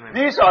 弟兄姊妹们，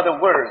 these are the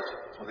words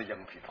for the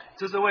young people.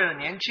 这是为了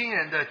年轻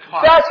人的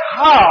话。 That's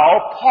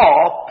how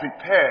Paul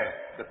prepared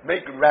to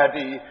make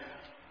ready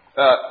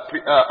a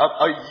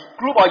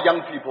group of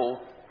young people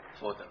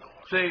for the Lord.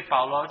 所以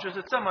保罗就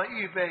是这么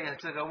预备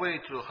这个为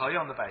主合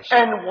用的百姓。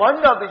 And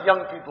one of the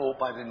young people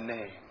by the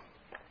name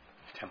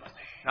Timothy.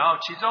 然后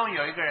其中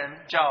有一个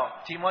人叫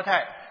提摩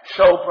太，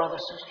 So, brothers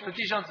and 是 sisters,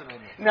 弟兄姊妹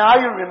们。 now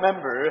you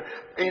remember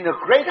in a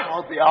great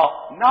house there are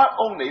not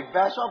only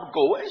vessels of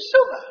gold and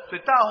silver, 所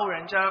以大户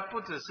人家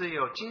不只是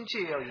有金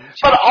器，也有银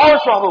器， but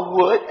also of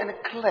wood and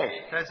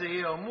clay. 但是也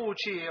有木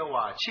器，也有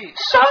瓦器，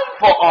 Some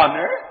for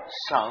honor,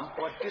 some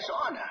for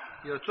dishonor.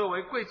 有作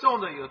为贵重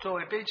的，有作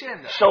为卑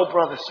贱的。 So,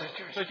 brothers and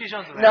所 sisters, 以弟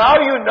兄姊妹，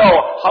 now you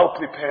know how to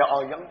prepare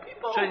our young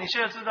people. 所以你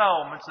现在知道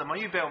我们怎么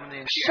预备我们的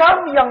年轻人。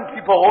 Some young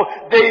people,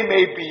 they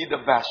may be the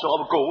vessel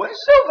of gold and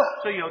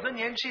silver. 所以有的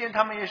年轻人，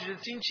他们也许是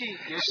金器，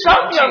也许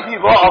Some 银 young 器，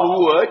 people of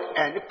wood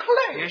and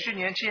clay. 也许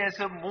年轻人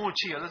是木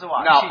器，有的是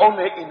瓦 Now, 器。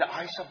 only in the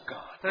eyes of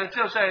God. 但是只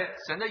有在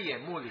神的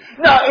眼目里，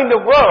 Now, in the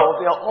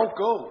world, they are all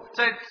gold.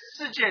 在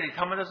世界里，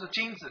他们都是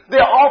金子， They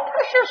are all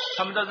precious.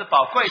 他们都是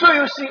宝贵的。 So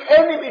you see,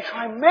 enemy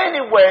try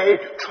many ways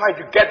try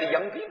to get the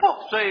young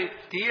people. 所以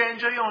敌人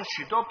就用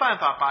许多办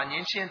法把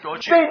年轻人夺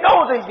取。 They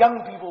know the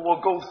young people will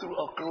go through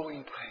a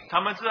growing pain. 他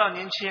们知道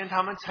年轻人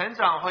他们成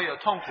长会有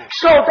痛苦，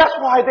 So that's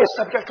why they're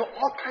subject to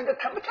all kinds of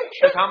所以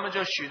temptation. 他们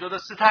就许多的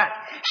试探。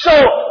 So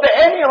the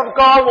enemy of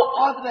God will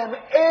offer them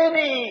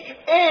any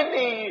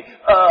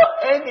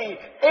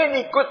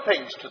good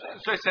things to them.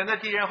 所以神的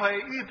敌人会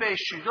预备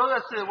许多的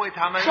事为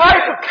他们，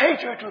 Try to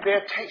cater to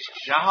their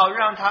tastes. 然后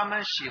让他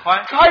们喜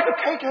欢， Try to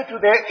cater to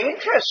their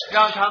interests.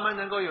 让他们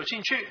能够有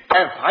兴趣，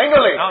 And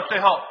finally, 然后最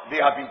后， they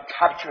are being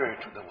captured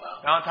to the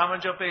world. 然后他们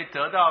就被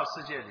得到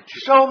世界里去。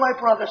 So my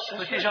brothers 所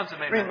and 以弟兄姊 sisters,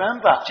 妹们，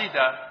 remember, 记得，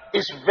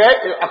 it's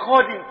very,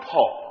 according to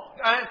Paul,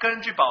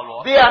 根据保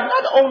罗， they are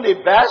not only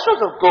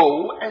vessels of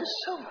gold and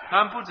silver,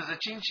 他们不只是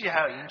金器，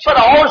还有银器， but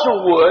also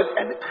wood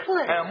and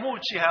还有 clay. 木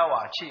器，还有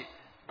瓦器。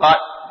 But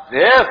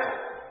therefore,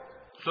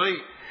 所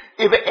以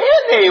if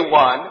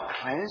anyone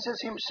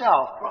cleanses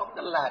himself from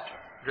the latter,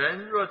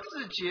 人若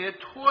自洁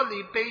脱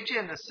离卑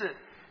贱的事，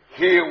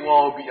 he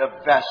will be a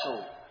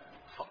vessel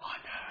for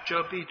honor.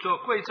 就必做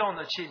贵重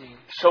的器皿。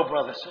 So,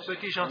 brothers and 所以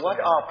弟 sisters, 兄姊 what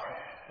妹 our prayer?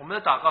 我们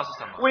的祷告是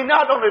什么？ We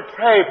not only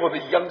pray for the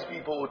young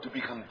people to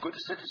become good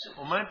citizens.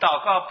 我们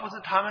祷告不是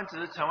他们只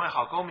是成为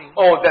好公民，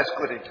 Oh, that's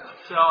good enough.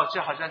 这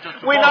好像就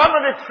足够 We 了 not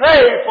only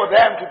pray for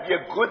them to be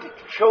a good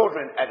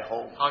children at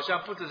home. 好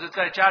像不只是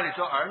在家里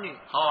做儿女，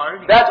好儿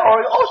女， That's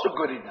also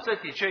good enough. 这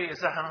的确也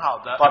是很好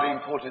的。 But the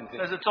important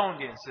但 thing, 是重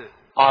点是，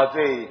 are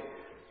they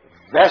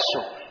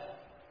vessels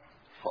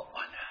for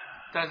honor?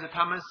 但是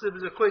他们是不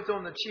是贵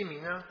重的器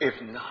皿呢？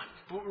 If not,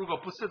 如果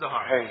不是的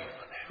话， pray for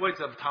them. 为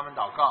着他们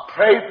祷告，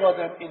 Pray for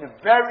them in a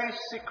very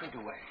secret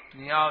way.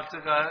 你要这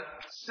个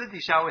私底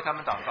下为他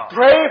们祷告，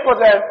 Pray for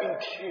them in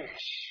tears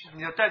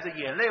你要带着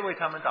眼泪为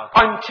他们祷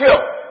告， until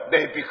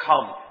they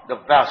become the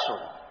vessel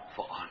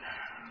for honor.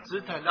 只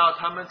等到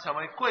他们成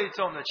为贵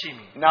重的器皿。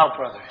 Now,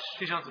 brothers,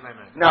 弟兄姊妹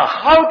们， now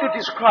how to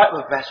describe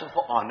a vessel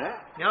for honor?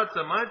 你要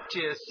怎么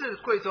解释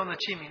贵重的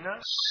器皿呢？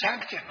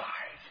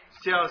 Sanctified.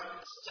 是要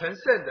成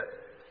圣的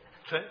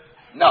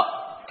，Now,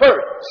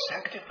 first,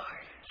 sanctified.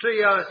 所以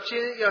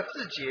先要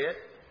自洁，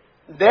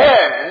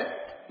 Then,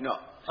 no,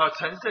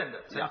 成圣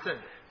的，成圣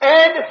的，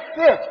 and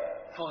fit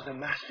for the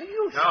master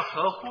use. 然后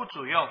合乎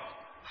主用，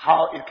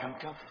 how it can be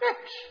fit.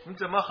 你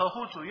怎么合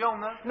乎主用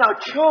呢？ Now,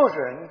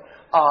 children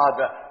are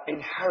the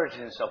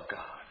inheritance of God.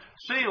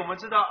 所以我们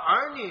知道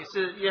儿女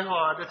是耶和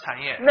华的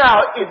产业。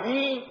 Now, if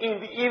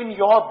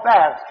your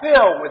bag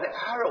filled with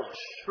arrows,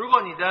 如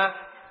果你的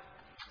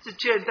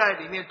箭袋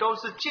里面都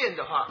是箭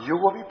的话， you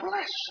will be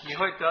blessed. 你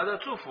会得到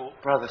祝福。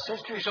 Brothers,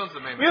 弟 sisters, 兄姊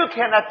妹们， you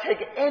cannot take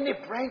any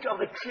branch of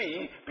the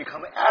tree,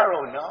 become an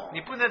arrow, no.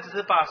 你不能只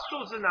是把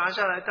树枝拿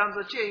下来当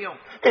做箭用，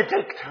 It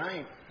takes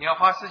time 你要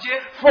花时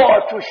间，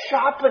 to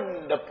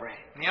sharpen the branch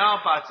你要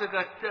把这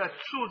个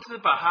树枝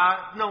把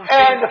它弄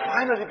and 尖，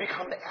 finally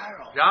become the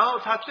arrow. 然后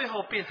它最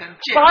后变成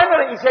箭，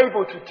 Finally is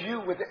able to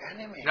deal with the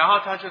enemy. 然后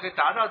它就可以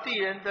达到敌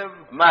人的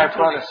My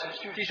处理 brothers and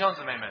sisters, 弟兄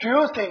姊妹们， do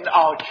you think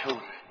our children,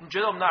 你觉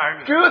得我们的儿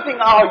女 do，you think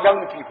our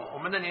young people 我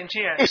们的年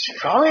轻人， is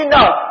strong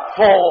enough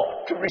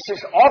to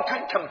resist all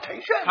kind of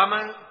temptation? 他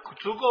们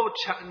足够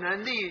强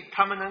能力，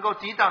他们能够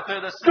抵挡所有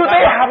的试 Do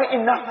they 探， have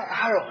enough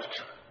arrows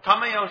他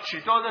们有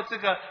许多的这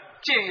个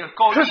箭有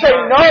够 to 力 say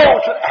吗？ no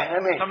to the 他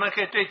enemy, 们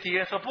可以对敌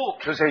人说不，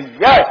 to say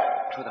yes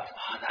to the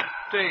Father?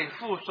 对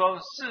父说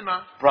是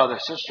吗？ Brothers,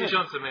 弟 sisters,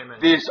 兄姊妹们，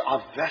 these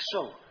are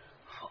vessels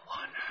for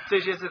honor. 这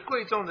些是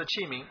贵重的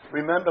器皿。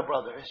 Remember,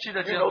 brothers, 记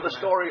得 you know the 这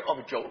样子吗？ story of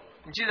Job.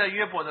 你记得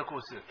约伯的故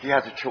事， He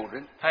has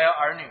children, 他有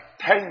儿女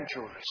 10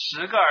 children.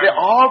 10个儿 They're 女，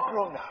 all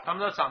grown up. 他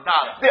们都长大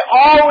了， They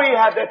always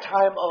have their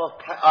time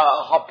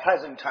of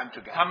pleasant time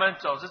together. 他们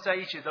总是在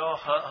一起都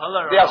和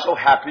乐 They are 融融，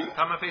 so happy.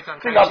 他们非常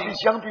开 Think of 心。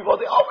 these young people,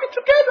 they're always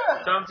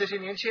together. 当这些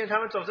年轻人，他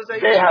们总是在一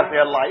They 起， have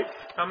their life.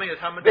 他们有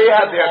他们的 They 生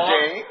have their 活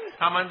game.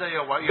 他们的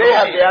有玩游 They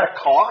have 戏， their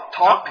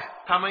talk.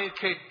 他们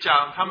可以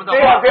讲他们的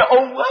They have 话， their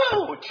own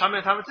world. 他们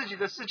有他们自己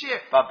的世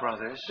界。 But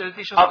brothers, 这是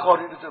弟兄姊妹，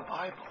 according to the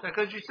Bible, 那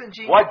根据圣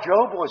经， what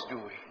Job was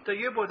doing, 这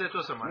约伯在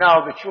做什么？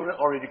 now the children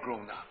already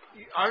grown up.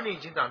 儿女已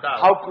经长大了，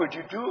 How could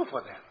you do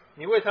for them?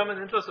 你为他们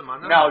能做什么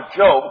呢？ Now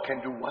Job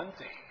can do one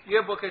thing.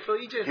 约伯可以做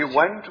一件 He 事情，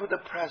 went to the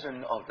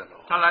presence of the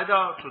Lord. 他来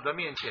到主的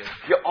面前，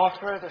 He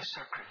offered a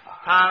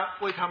sacrifice. 他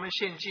为他们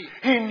献祭，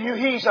 He knew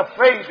he's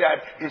afraid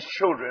that his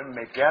children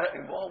may get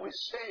involved with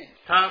sin.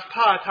 他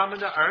怕他们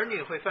的儿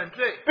女会犯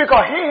罪，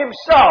 Because he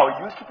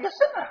himself used to be a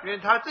sinner. 因为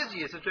他自己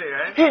也是罪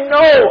人。 He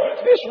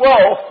knows this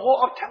world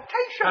full of 他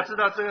temptation. 知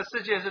道这个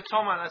世界是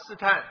充满了试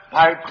探，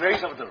 By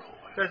grace of the Lord.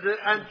 但是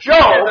按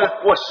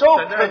Job was so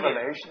神的恩典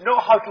privileged, know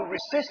how to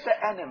resist the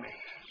enemy.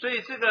 所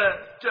以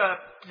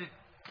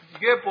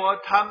约伯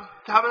他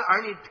们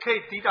儿女可以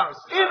抵挡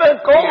Even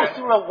敌 go 人，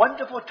 through a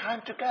wonderful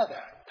time together.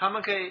 他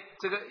们可以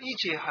这个一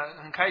起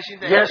很开心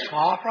的， Yes,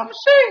 far from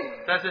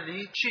sin. 但是离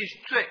去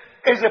罪。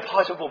 Is it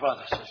possible,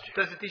 brothers and sisters?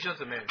 但是弟兄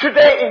姊妹，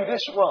 Today in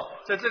this world,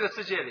 在这个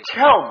世界里，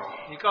 tell me,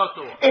 你告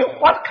诉我， in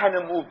what kind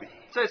of movie,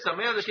 在什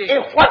么样的电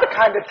in 影、 what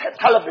kind of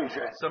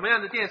television, 什么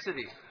样的电视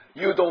里，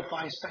 you don't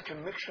find such a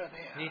mixture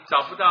there? 你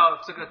找不到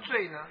这个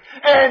罪呢？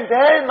 And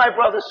then, my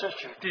brothers and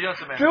sisters, 弟兄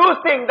姊妹 do，you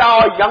think that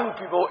our young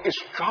people is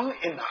strong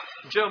enough?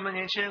 你觉得我们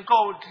年轻人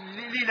够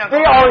力量够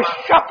They 大 are 吗？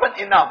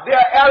 sharpened enough.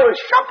 Their arrows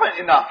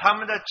sharpened enough 他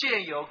们的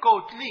剑有够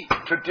力，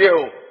 to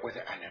deal with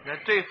the enemy. 能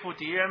对付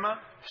敌人吗？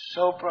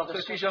 So, 所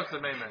brothers 以弟 and 兄 sisters, 姊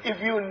妹们， if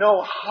you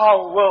know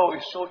how world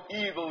is so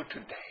evil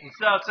today, 你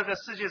知道这个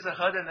世界是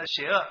何等的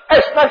邪恶，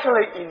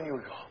 especially in New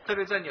York, 特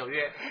别在纽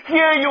约，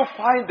 here you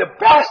find the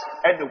best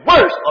and the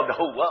worst of the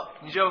whole world.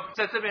 你就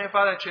在这边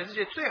发现全世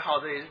界最好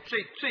的也是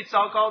最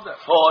糟糕的。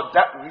 For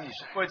that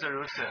reason, 为此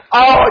如此，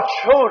 our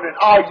children,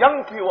 our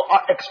young people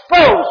are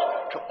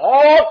exposed to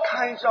all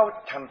kinds of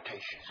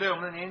temptation. 所以我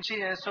们的年轻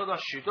人受到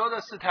许多的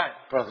试探。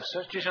 Brothers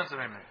and 弟 sisters, 兄姊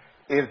妹们，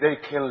 if they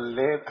can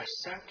live a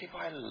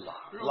sanctified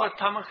如果 life,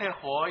 他们可以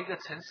活一个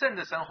成圣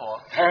的生活，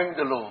 thank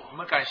the Lord. 我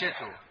们感谢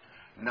主。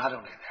 Not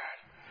only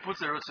that, 不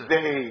止如此，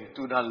 they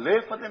do not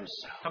live for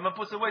themselves. 他们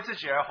不是为自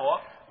己而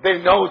活，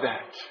 They know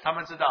that 他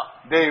们知道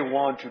they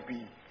want to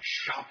be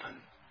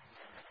sharpened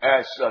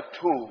as a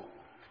tool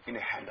in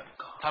the hand of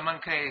God. 他们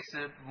可以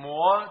是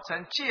磨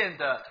成剑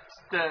的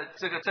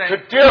这个在 To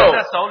deal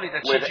在手里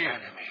的器 with the 具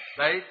enemy.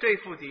 来对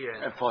付敌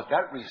人。 And for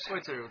that reason, 为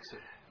此如此，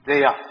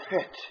 they are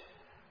fit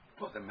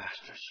for the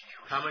master's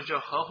use. 他们就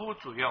合乎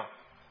主用。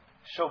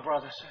 So,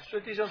 brothers and sisters, 所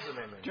以弟兄姊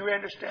妹们， do you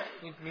understand?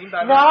 你明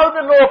白吗？ Now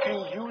the Lord can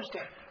use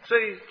them. 所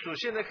以主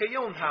现在可以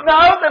用他们，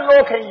 Now the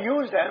Lord can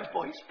use them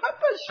for His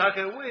purpose. 他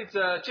可以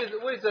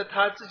为着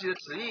他自己的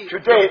旨意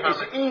Today 用他 it's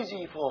们。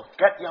 easy for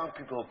get young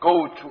people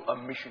go to a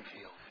mission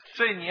field.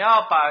 所以你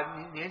要把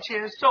年轻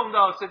人送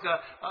到这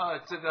个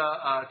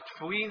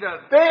福音的，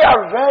 They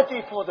are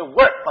ready for the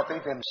work, but they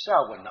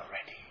themselves were not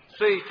ready.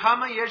 所以他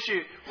们也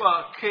许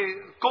可以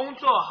工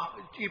作好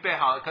预备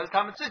好，可是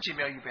他们自己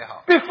没有预备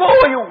好。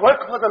 Before you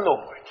work for the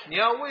Lord, 你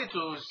要为主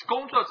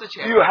工作之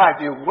前， you have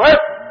to work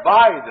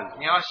by the Lord.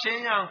 你要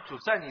先让主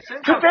在你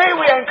身上。 Today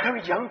we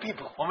encourage young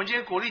people. 我们今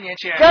天鼓励年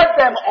轻人， Get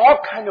them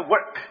all kind of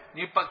work,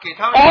 你给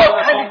他们许 all 多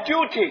的 kind of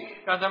工， duty.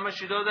 让他们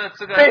许多的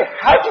这 They 个，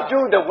 have to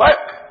do the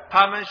work.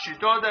 他们许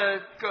多的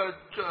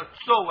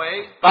作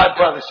为， But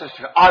brothers and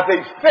sisters, are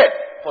they fit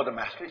for the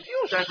master's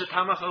但 use? 是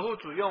他们合乎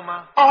主用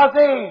吗？ Are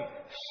they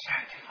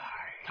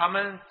sanctified? 他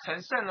们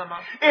成圣了吗？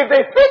 If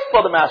they fit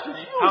for the master's 他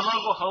们如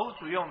use, 果合乎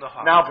主用的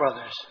话， now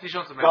brothers, 弟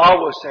兄姊妹， God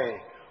will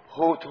say,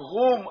 to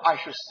whom I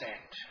should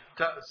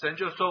send. 神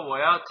就说我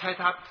要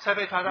差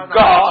配他到哪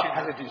God 里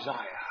has 去 a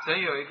desire.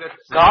 神有一个旨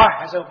God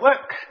has a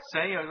work.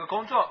 神有一个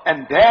工作，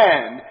 And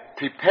then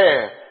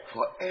prepare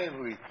for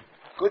every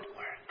good work.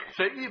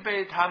 所以预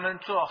备他们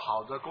做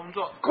好的工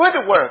作。 Good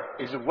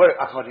work is work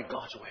according to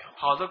God's will.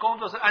 好的工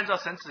作是按照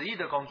神旨意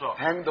的工作。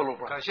 Thank the Lord,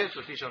 brother. 感谢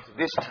主弟兄姊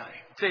妹。 This time,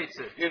 这一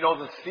次， you know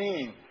the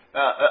theme,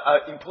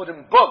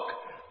 important book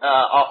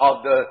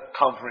of the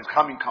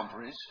coming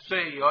conference. 所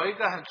以有一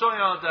个很重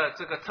要的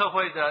这个特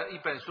会的一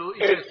本书，一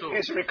卷书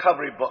It's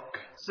recovery book.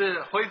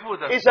 是恢复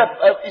的书，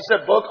 It's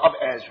a book of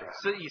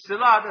Ezra. 是以斯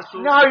拉的书。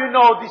 Now you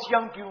know these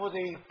young people,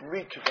 they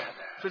read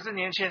together. 所以这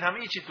年轻人他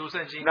们一起读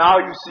圣经， Now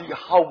you see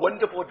how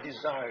wonderful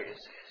desire is.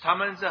 他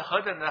们是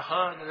何等的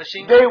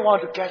心， They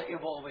want to get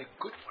involved in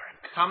good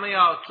work. 他们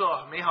要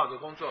做美好的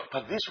工作。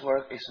 But this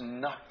work is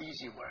not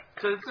easy work.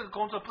 这个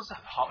工作不是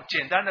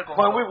简单的工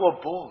When 作。 we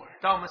were born,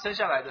 当我们生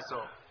下来的时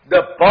候，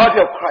 the body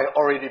of Christ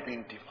already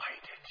been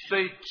divided. 所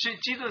以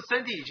基督的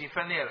身体已经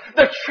分裂了，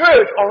 The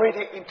church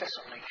already in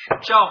desolation.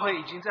 教会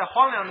已经在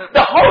荒凉的，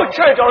 The whole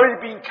church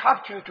already been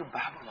captured to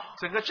Babylon.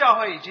 整个教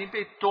会已经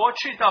被夺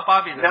去到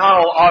巴比伦。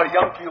 Now our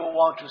young people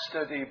want to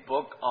study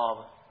book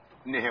of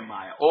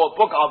Nehemiah or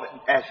book of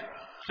Ezra.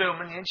 所以我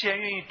们年轻人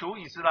愿意读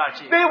以斯拉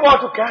记， They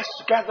want to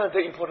gather the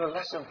important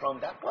lesson from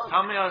that book.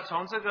 他们要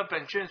从这个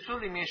本卷书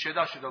里面学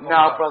到许多功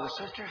Now, 课。 brothers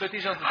and sisters, 所以弟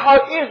兄姊妹， how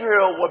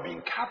Israel were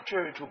being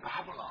captured to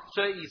Babylon.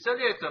 所以以色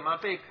列怎么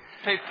被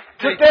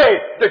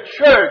Today, the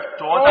church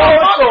夺到巴比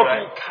also 伦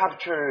being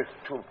captured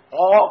to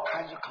all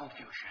kinds of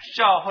confusion.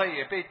 教会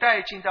也被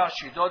带进到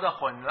许多的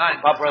混乱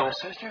My 之中 brothers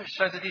and sisters,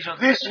 但是弟兄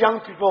姊妹， these young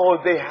people,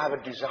 they have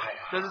a desire.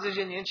 但是这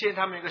些年轻人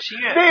他们有一个心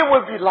愿， They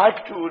would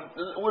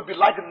be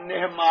like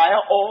Nehemiah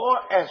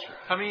or Ezra.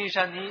 他们愿意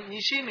像尼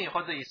西米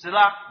或者以斯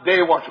拉，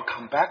 They want to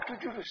come back to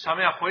Jerusalem. 他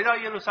们要回到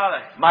耶路撒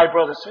冷。 My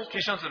brothers and 弟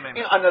sisters, 兄姊妹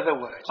in 们， other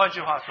words, 换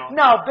句话说，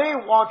 now they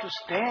want to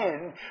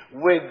stand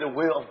with the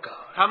will of God.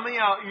 他们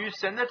要与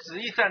神的旨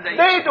意站在一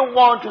They 起， don't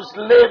want to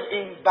live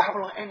in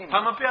Babylon 他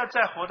anymore. 们不要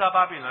再活到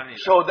巴比伦里。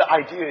 So the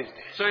idea is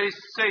this.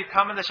 所以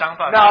他们的想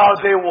法是 Now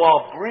they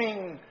will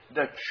bring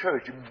the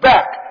church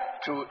back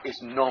to its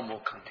normal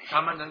condition.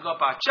 他们能够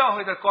把教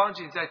会的光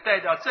景再带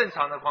到正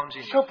常的光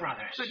景里。 So,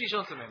 brothers, 所以弟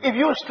兄姊妹们， if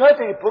you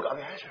study the book of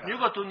Ezra, 如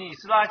果读你以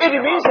斯拉记 it 的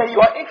means 话， that you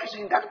are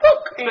interested in that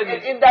book, you are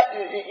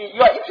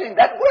interested in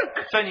that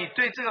work. 所以你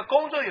对这个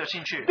工作有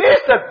兴趣， This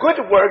is a good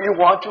work you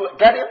want to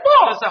get 这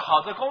involved. 是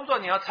好的工作，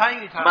你要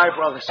参与它。 My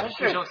brothers and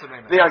弟兄 sisters, 姊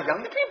妹们， they are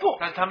young people,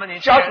 但是他们年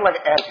轻 just 人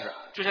like Ezra,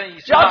 就像以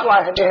斯 just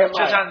拉， like 就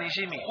Nehemiah. 像尼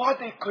西米， What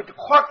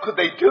could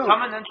they do? 他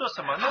们能做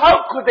什么呢？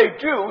 How could they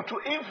do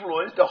to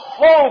influence the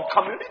whole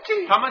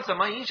community? 他们怎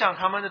么影响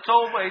他们的周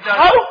围的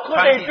How could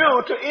团 they 体呢？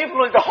 do to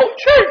influence the whole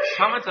church?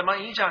 他们怎么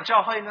影响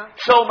教会呢？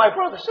 So, my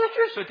brothers and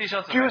sisters, 所以弟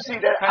兄姊 do 妹 you，see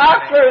that 看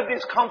见没？ after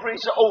this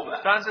conference is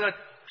over, 当这个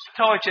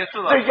特会结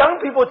束了 the，young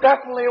people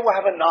definitely will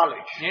have a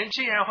knowledge. 年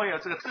轻人会有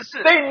这个知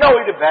识， They know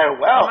it very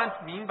他 well. 们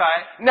明白，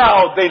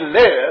 Now they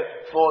live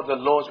for the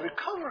Lord's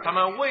recovery. 他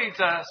们为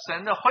着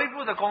神的恢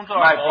复的工作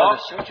My 而活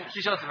brothers and。sisters,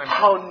 弟兄姊妹们，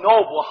 how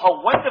noble, how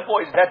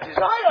wonderful is that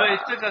所以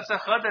desire? 这个是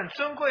何等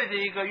尊贵的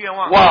一个愿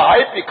望。 Why?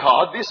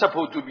 Because they're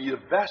supposed to be a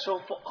vessel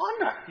for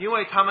honor. 因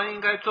为他们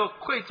应该做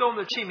贵重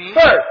的器皿，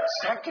 Third,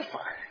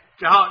 sanctified.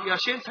 然后要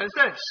先成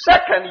圣。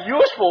 Second,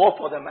 useful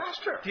for the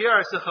master. 第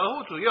二是合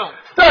乎主用，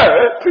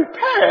 Third,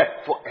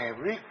 prepare for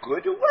every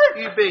good work.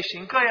 预备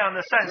行各样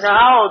的善事。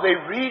 Now they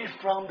read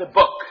from the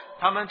book.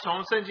 他们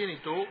从圣经里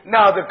读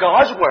Now the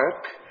God's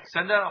work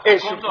神的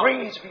is 工 to 作，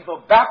 bring His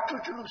people back to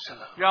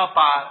Jerusalem. 要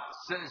把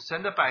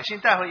神的百姓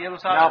带回耶路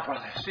撒 Now, 冷。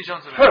 brothers, 弟兄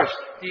姊妹， first,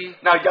 第一，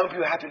 now young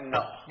people have to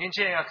know: 年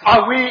轻人要知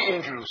Are 道， we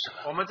in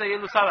Jerusalem, 我们在耶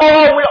路撒冷，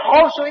 or we're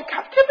also in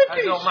还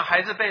captivity? 是我们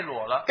还是被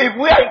掳了？ If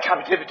we are in 如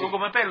captivity, 果我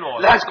们被掳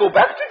了， let's go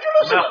back to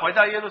我们要 Jerusalem. 回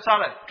到耶路撒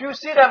冷。 Do you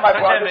see that, my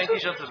看见 brothers? 没， and 弟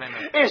兄 sisters? 姊妹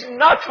们？ It's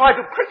not trying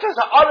to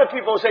criticize other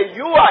people, say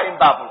you are in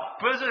Babylon.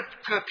 不是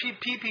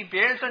批评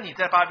别人说你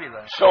在巴比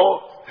伦。 So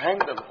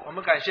thank the 我 Lord.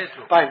 们感谢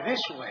主， By this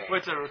way, 为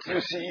这如此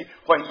you。see,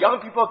 when young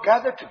people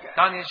gather together,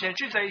 当年轻人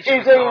聚在一起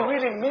it's 的 a 时候，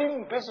 really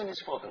mean business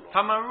for the Lord.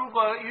 他们如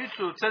果与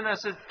主真的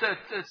是这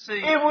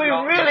是 If we 有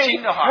really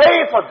心的话，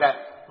 pray for them,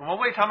 我们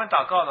为他们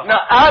祷告的 now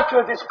话，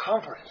 after this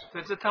conference,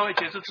 所以这特会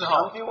结束之后，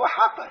 something will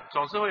happen.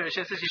 总是会有一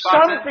些事情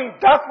发生。 Something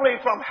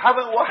definitely from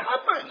heaven will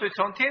happen. 所以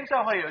从天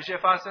上会有一些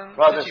发生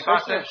Brothers 事情发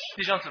生 sisters,。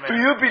弟兄姊妹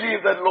Do，you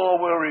believe that Lord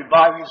will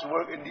revive His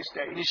work in these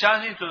你 days?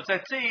 相信主在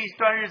这一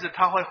段日子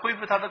他会恢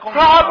复他的工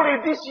作？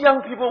 Probably these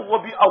young people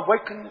will be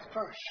awakened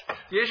first.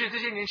 也许这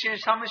些年轻人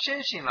他们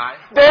先醒来，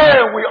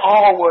 Then we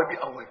all will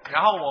be awakened.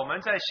 然后我们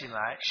再醒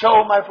来。 So,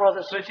 my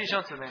brothers 所以 and 弟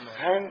兄姊妹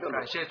Thank the 们， Lord.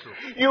 感谢主。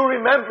 you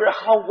remember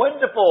how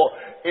wonderful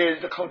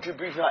is the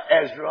contribution of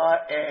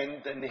Ezra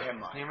and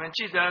Nehemiah. 你们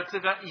记得这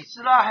个以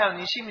斯拉还有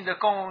尼西米的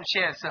贡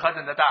献是何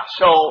等的大？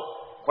 So,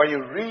 when you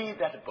read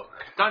that book,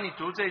 当你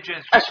读这卷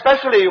书，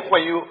 especially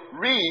when you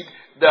read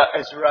the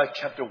Ezra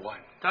chapter 1,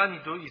 当你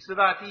读以斯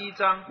拉第一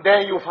章，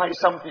 then you find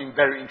something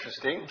very 你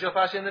interesting. 就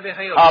发现那边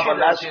很有 But 趣的一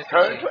let's 件事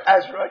turn to 情。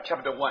 Ezra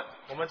chapter 1.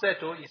 我们再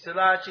读以斯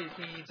拉记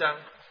第一章。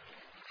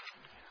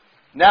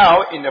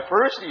Now, in the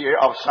first year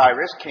of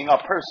Cyrus, king of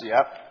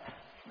Persia,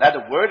 that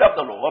the word of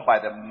the Lord by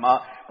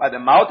the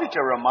mouth of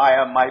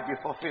Jeremiah might be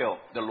fulfilled.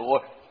 The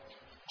Lord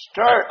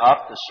stirred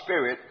up the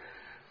spirit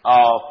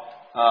of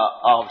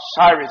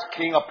Cyrus,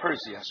 king of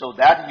Persia, so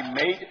that he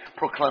made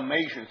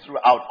proclamation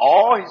throughout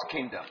all his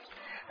kingdom,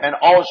 and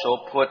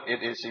also put it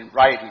in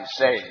writing,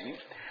 saying,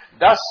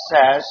 Thus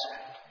says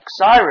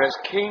Cyrus,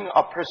 king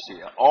of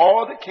Persia,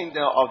 all the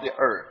kingdom of the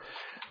earth,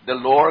 the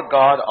Lord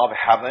God of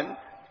heaven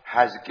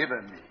has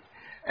given me.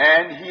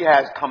 And he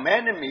has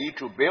commanded me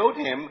to build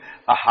him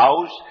a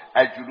house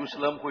at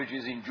Jerusalem, which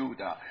is in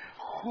Judah.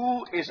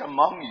 Who is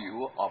among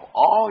you of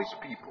all his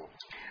people?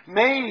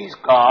 May his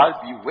God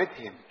be with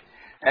him,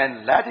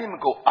 and let him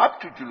go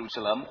up to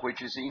Jerusalem,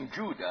 which is in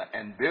Judah,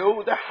 and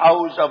build the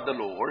house of the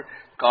Lord,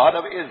 God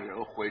of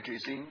Israel, which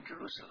is in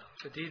Jerusalem.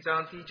 这第1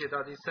章第1节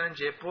到第3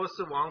节，波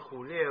斯王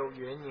虎列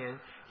元年，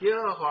耶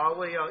和华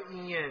为要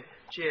应验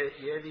借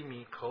耶利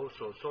米口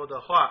所说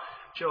的话，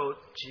就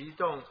激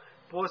动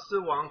波斯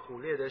王虎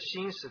列的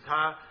心，使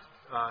他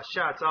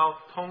下诏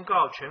通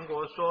告全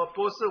国说，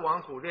波斯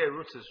王虎列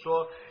如此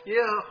说，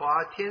耶和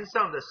华天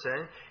上的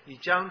神已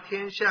将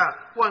天下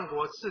万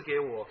国赐给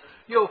我，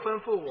又吩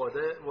咐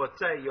我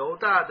在犹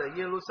大的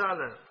耶路撒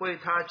冷为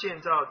他建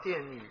造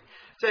殿宇，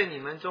在你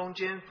们中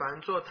间凡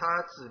做他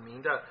子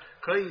民的，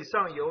可以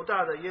上犹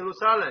大的耶路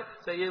撒冷，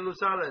在耶路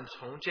撒冷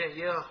重建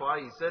耶和华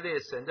以色列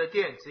神的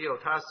殿，只有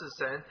他是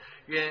神，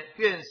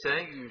愿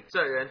神与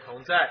这人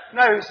同在。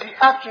 Now you see,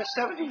 after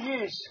 70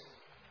 years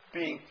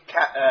being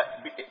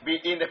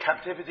in the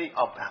captivity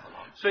of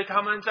Babylon, 所以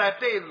他们在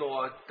被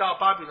掳到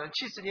巴比伦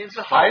70年之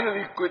后，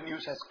 finally good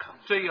news has come.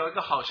 所以有一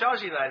个好消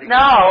息来临。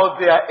 Now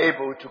they are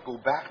able to go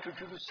back to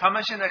Jerusalem. 他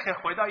们现在可以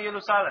回到耶路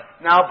撒冷。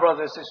 Now,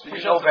 brothers and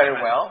sisters, you know very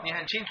well. 你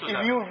很清楚的。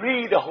 If you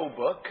read the whole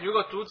book, 如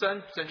果读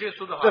整卷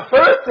书的 the 话，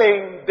 first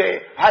thing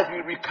they had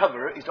to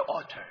recover is the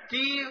altar, 第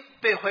一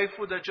被恢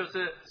复的就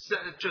是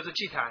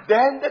祭坛，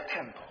 then the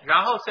temple,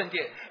 然后圣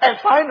殿。 and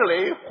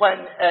finally,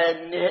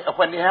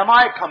 when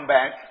Nehemiah come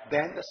back,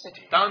 then the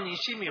city. 当尼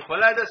希米回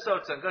来的时候，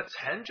整个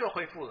城就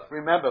恢复了。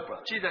 Remember,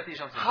 brother, 记得弟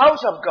兄姊妹，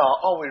 house of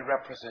God always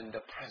represent the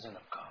presence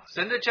of God.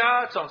 神的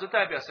家总是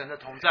代表神的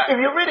同在。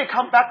 If you really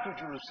come back to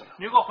Jerusalem,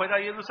 如果回到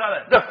耶路撒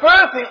冷， the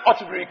first thing ought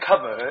to be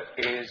recovered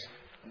is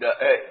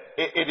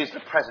it is the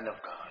presence of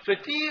God. 所以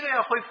第一个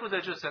要恢复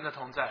的就是神的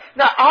同在。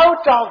 Now,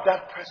 out of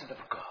that presence of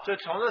God, 所以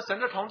从这神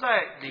的同在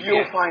里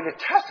you'll 面， find the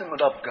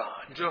testament of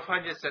God, 你就发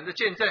现神的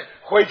见证，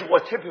 which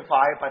was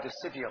typified by the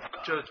city of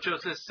God. 就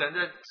是神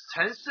的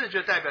城市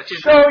就代表见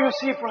So 证。 you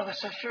see, brothers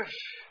and sisters,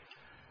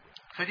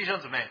 所以弟兄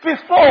姊妹，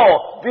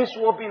 before this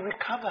will be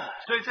recovered,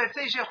 所以在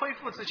这些恢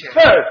复之前，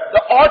 first, the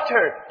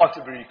altar ought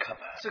to be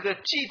recovered. 这个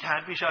祭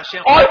坛必须要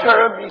先恢复。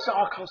 Altar means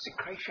our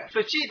consecration.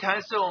 所以祭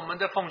坛是我们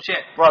的奉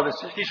献。 Brothers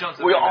and 弟兄 sisters,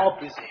 姊妹 we're all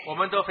们， busy. 我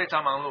们都非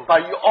常忙碌。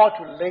 But you ought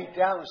to lay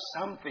down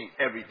something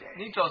every day.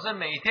 你总是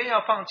每天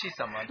要放弃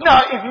什么东西？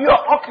 Now, if you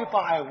are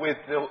occupied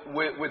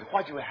with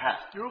what you have,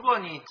 如果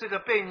你这个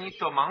被你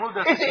所忙碌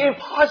的事 it's 情，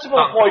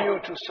 impossible for you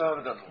to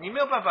serve the Lord. 你没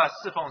有办法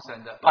侍奉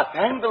神的。 But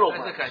thank the Lord,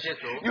 但是 brothers. 感谢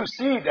主， You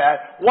see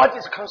that what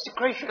is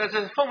consecration? 但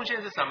是奉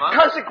献是什么？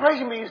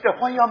 Consecration means that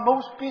when you are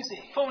most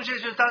busy, 奉献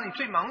就是当你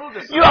最忙碌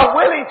的时 you 候， are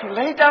willing to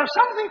lay down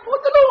something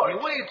for the 你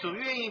Lord. 为主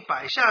愿意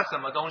摆下什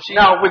么东西。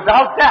 Now,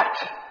 without that,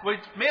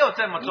 没有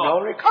这么 no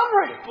做，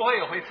 recovery. 不会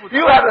有恢复的。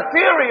 You have a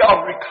theory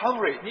of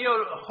recovery. 你有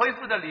恢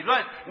复的理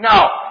论，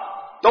 Now,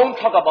 don't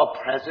talk about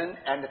present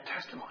and the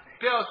testimony.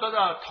 不要说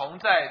到同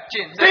在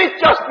见证， These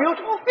just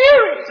beautiful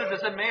theories. 这只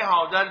是美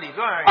好的理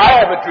论而已。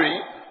 I have a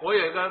dream 我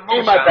有一个 in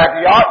梦 my 想，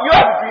 backyard. You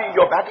have a dream in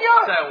your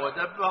backyard. 在我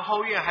的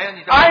后院，还有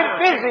你的 I'm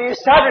busy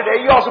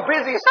Saturday. You're also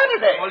busy 我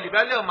Saturday. 礼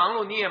拜六忙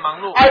碌，你也忙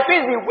碌； I'm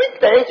busy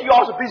weekdays. You're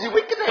also busy 周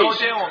weekdays.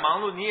 天我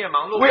忙碌，你也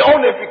忙碌。 We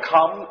only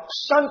become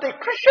Sunday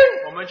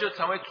Christian. 我们就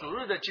成为主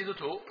日的基督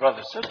徒。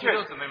 Brothers and 弟兄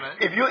sisters, 姊妹们，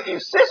 if you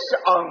insist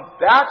on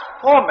that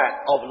format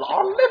of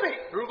our living,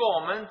 如果我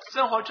们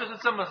生活就是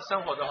这么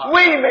生活的话， we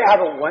may have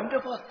a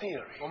wonderful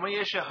theory. 我们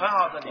也许很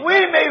好的理 We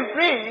论， may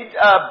read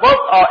a book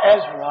of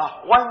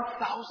Ezra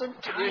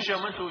 1,000也许我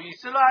times. 们读以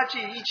斯拉记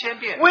1000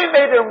遍， We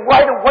may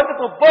write a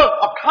wonderful book,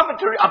 a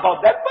commentary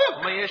about that 我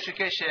book. 们也许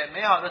可以写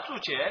美好的注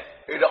解，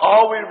 It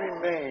always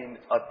remains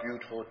a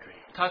beautiful dream.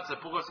 它只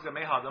不过是个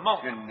美好的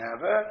梦， You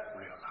never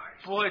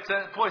realize. 不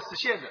会实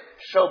现的。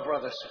 So,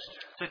 brothers and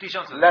sisters, 所以弟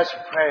兄姊妹， let's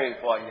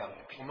pray for our young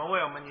people. 我们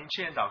为我们年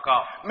轻人祷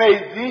告， May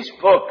this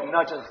book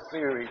not just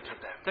theory to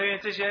them, 但愿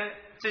这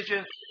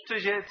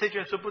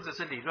卷书不只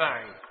是理论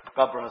而已。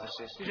 but brothers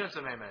and 弟 sisters, 兄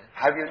姊妹们，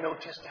 have you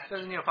noticed that? 但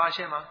是你有发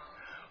现吗？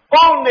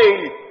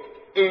 Only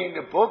in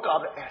the book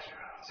of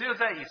Ezra, 只有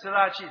在以斯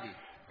拉记里，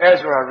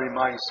 Ezra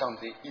reminds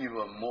something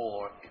even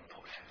more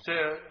important. 所以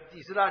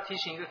以斯拉提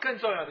醒一个更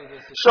重要的一件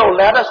事情。 So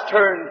let us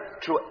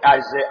turn to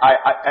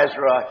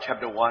Ezra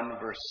chapter 1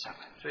 verse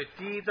 7. 所以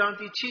第1章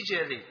第7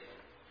节里，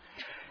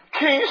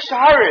 King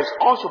Cyrus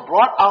also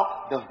brought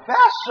out the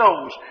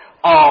vessels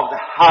of the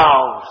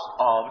house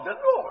of the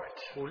Lord.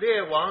 古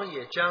列王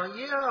也将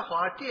耶和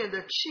华殿的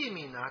器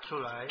皿拿出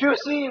来。 Do you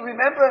see,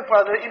 remember,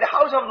 brother, in the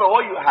house of the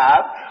Lord you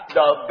have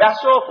the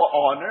vessel for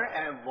honor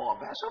and the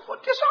vessel for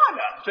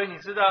dishonor. 所以你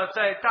知道，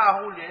在大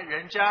户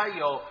人家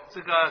有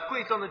这个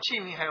贵重的器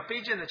皿，还有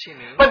卑贱的器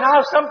皿。 But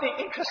now something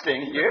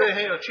interesting 对， here.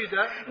 很有趣的。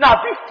 Now,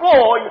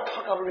 before you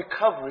talk about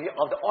recovery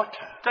of the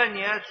altar, 在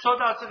你要说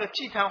到这个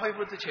祭坛恢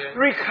复之前，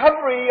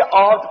 recovery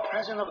of the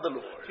presence of the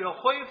Lord, 有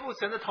恢复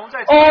神的同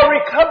在之 or 前，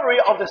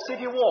 recovery of the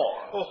city wall,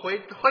 我恢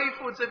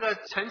复这个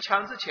城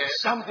墙之前，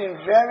 something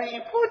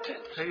very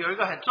important. 有一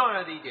个很重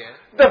要的一点，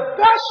 The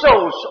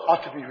vessels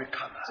ought to be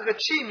recovered. 这个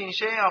器皿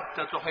先要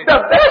得做恢复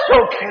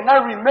The。vessel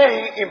cannot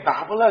remain in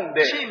Babylon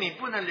器 there. 皿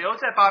不能留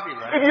在巴比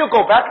伦。 If you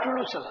go back to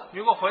Jerusalem,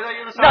 如果回到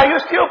耶路撒 now 冷， you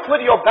still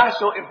put your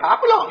vessel in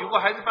Babylon. 如果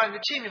还是把你的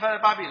器皿放在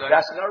巴比伦，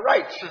 That's not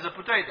right. 这是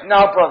不对的。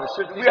 Now, brothers,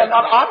 sisters, we are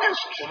not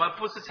honest. 我们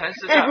不是诚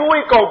实 If 的。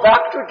 we go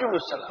back to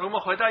Jerusalem, 如果我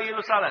们回到耶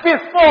路撒冷，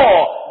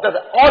 before the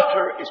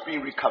altar is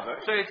being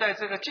recovered, 所以在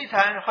这个祭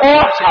坛恢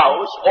or 复之前，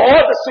 house,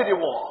 or the city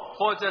wall,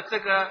 或者这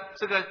个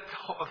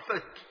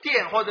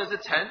殿，或者是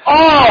城，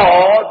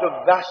 all the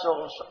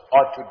vessels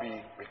ought to be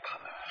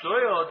recovered. 所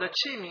有的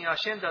器皿要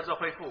先得做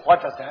恢复。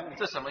 What does that mean?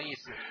 这什么意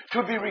思？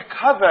 To be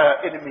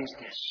recovered, it means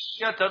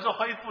this. 要得做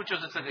恢复就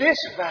是这个意 This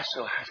思。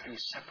 vessel has been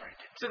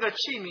separated 这个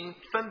器皿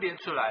分别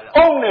出来了，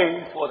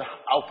 only for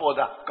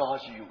the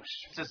God's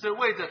use. 只是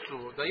为着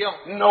主的用，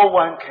 No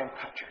one can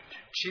touch it.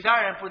 其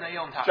他人不能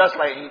用它。 Just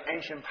like in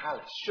ancient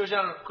palace. 就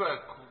像古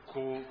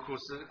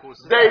时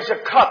There is a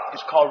cup,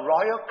 it's called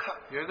royal cup.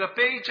 有一个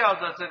杯叫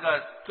做这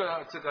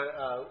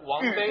个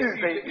王杯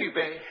玉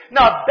杯，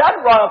 Now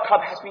that royal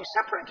cup has been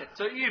separated.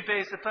 这玉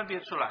杯是分别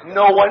出来的，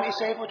 No one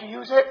is able to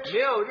use it. 没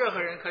有任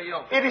何人可以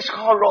用， It is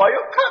called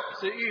royal cup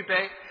是玉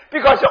杯，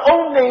 because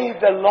only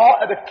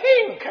the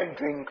king can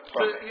drink 是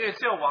from it. 因为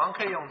只有王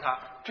可以用它。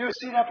 Do you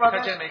see that, brothers?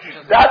 看见没弟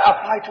兄姊妹？ That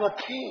applies to a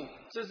king.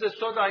 这是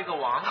说到一个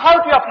王，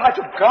 How do you apply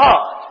to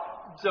God?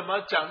 怎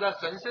么讲到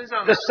神身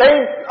上 The 呢？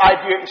 same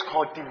idea is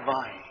called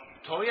divine.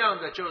 同样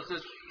的就是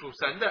属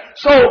神的，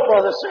 So,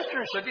 brothers and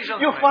sisters,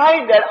 you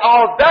find that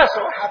our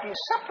vessel have been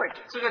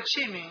separated, 这个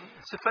器皿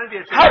是分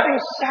别出 have 来， been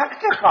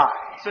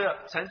sanctified. 是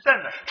成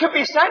圣的。 To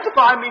be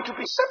sanctified means to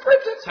be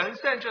separated. 成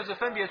圣就是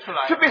分别出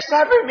来 To，be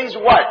separate means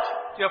what?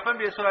 要分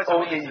别出来什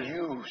么 Only 意思？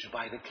 used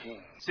by the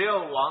king. 只有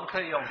王可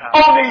以用它，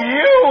 Only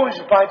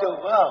used by the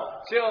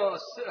world. 只有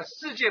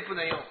世界不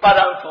能用。 But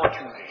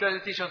unfortunately, 这是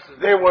弟兄姊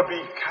妹， they will be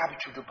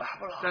captured to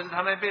Babylon. 但是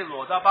他们被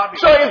掳到巴比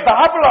So 伦。 in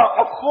Babylon,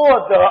 of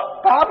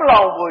course,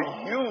 Babylon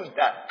will use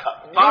that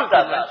cup. 巴 Use 比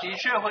that 伦 vessel. 的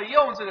确会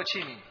用这个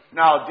器皿。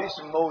 Now, this is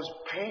the most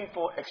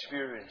painful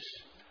experience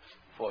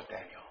for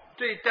Daniel.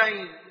 对但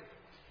以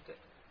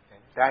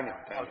Daniel.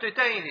 对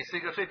但以理是一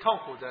个最痛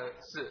苦的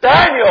事。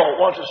 Daniel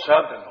wants to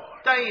serve the Lord.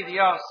 但以理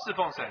要侍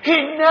奉神，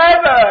 He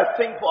never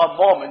think for a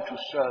moment to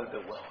serve the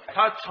world.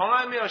 他从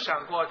来没有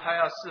想过他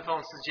要侍奉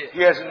世界，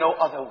 He has no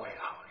other way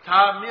out.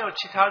 他没有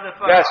其他的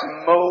办 That's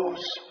法。 the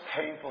most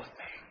painful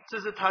thing. 这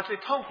是他最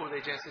痛苦的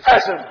一件事情。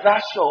 As a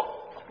vessel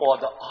for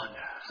the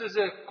honor, 这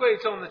是贵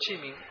重的器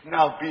皿，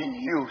 now being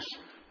used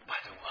by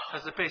the world. 它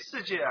是被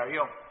世界而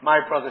用。 My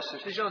brothers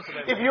and 弟 sisters, 兄姊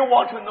妹 if you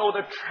want to know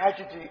the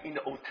tragedy in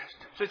the Old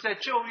Testament, 所以在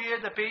旧约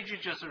的悲剧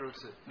就是如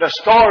此。 the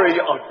story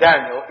of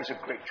Daniel is a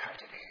great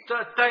tragedy.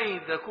 但以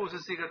理的故事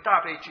是一个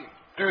大悲剧。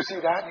 Do you see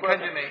that? 你看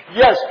见没？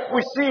 Yes, we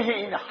see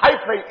him in a high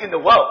place in the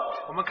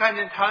world. 我们看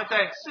见他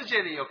在世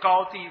界里有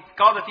高的地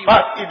位，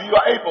 But if you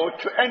are able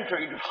to enter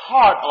into the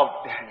heart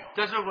of Daniel,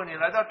 但是如果你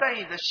来到但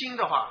以理的心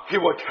的话， he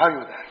will tell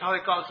you that. 他会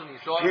告诉你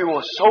说， He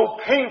was so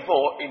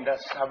painful in the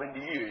 70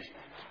 years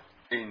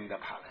in the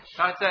palace.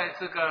 他在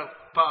这个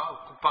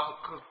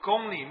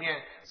宫里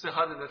面是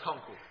何等的痛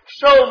苦。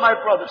 So, my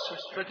brothers and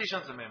sisters, 所以弟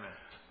兄姊妹们，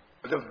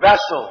 the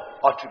vessel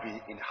ought to be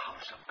in the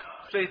house of God.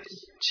 所以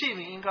器皿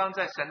应当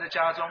在神的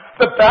家中，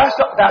 The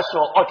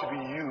vessel ought to be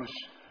used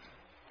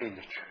in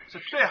the church. 是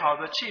最好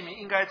的器皿，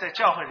应该在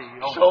教会里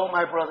用。 So,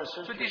 my brothers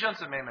and 所以 sisters, 弟兄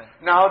姊妹们，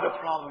 now the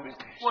problem is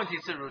this. 问题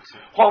是如此。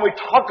 When we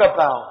talk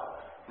about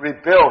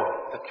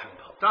rebuild the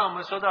temple, 当我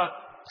们说到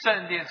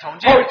圣殿重 when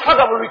建， we talk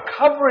about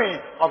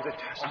recovery of the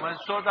我 temple, 们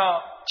说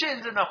到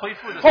见证的恢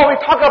复的时 when 候， we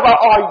talk about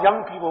our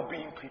young people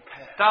being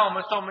prepared, 当我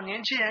们说我们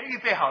年轻人预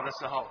备好的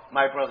时候，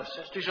 my brothers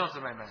and sisters, 弟兄姊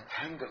妹们，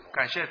 thank the Lord.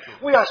 感谢主，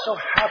 We are so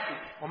happy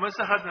我们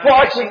是何等的 for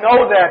开 us to 心。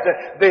 know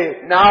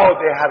that now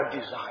they have a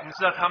你 desire.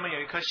 知道他们有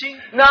一颗心，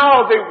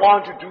 Now they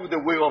want to do the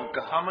will of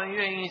God. 他们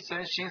愿意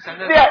行神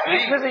的 They are 旨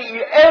意， interested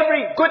in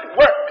every good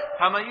work.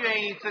 他们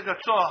愿意这个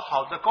做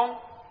好的工。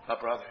 My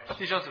brothers,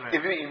 弟兄姊妹，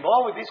 if you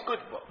involve with this good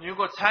work, 如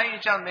果参与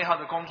这样美好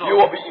的工作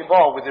you，will be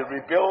involved with the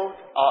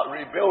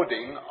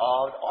rebuilding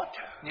of the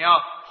altar. 你要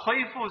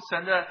恢复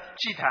神的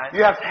祭坛。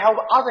 You have to help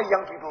other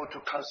young people to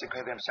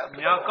consecrate themselves to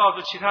你 the 要 Lord. 告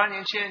诉其他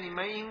年轻人，你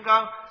们应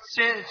当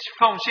先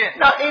奉献。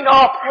 Now, in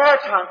our prayer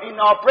time, in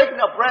our breaking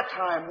of bread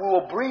time, we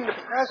will bring the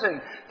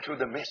present to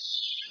the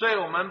midst. 所以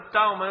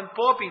当我们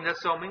剥饼的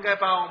时候，我们应该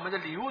把我们的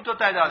礼物都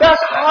带到。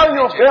 That's how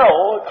you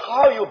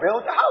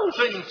build the house.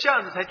 所以你这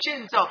样子才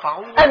建造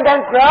房屋。 And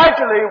then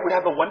gradually we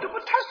have a wonderful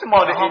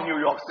testimony in New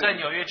York 在 City.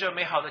 纽约就有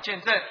美好的见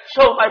证。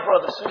 So, my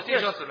brothers and 弟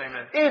兄 sisters, 姊妹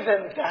们，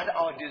 isn't that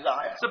our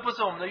desire? 这不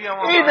是我们的愿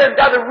望吗？ Isn't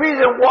that the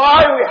reason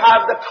why we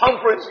have the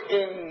conference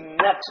in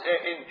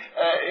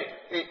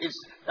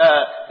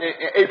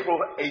April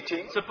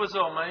 18th? 这不是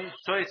我们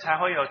所以才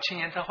会有青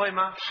年特会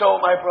吗？ So,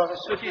 my brothers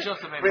所以 and 弟兄 sisters,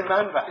 姊妹们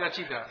remember, 要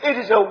记得， it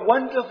is a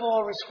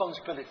wonderful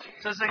responsibility.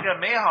 这是一个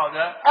美好的责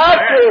任。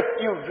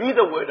 After you read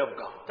the Word of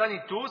God, 当你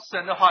读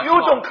神的话之 you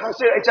后， don't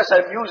consider it just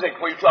a music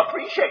for you to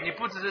appreciate. 你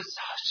不只是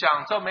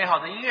享受美好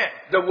的音乐，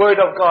 The Word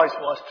of God is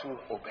for us to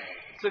obey.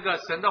 这个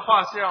神的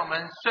话是让我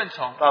们顺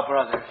从。 But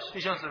brothers, 弟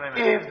兄姊妹们，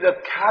 if the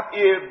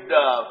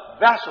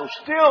vessel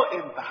still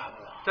in Babylon,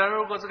 但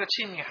如果这个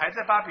器皿还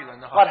在巴比伦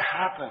的话， what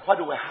happened? What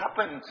will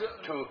happen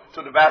to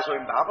the vessel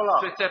in 所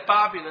Babylon? 以在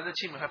巴比伦的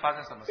器皿会发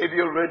生什么事？ If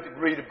you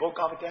read the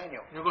book of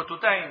Daniel. 如果读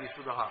但以理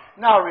书的话，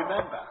 Now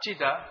remember, 记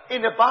得，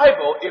 in the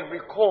Bible, it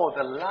records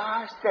the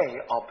last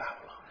day of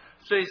Babylon.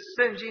 所以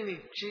圣经里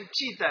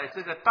记载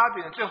这个巴比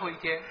伦最后一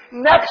天。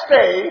 Next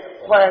day,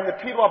 when the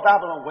people of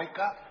Babylon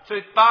wake up, 所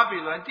以巴比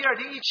伦第二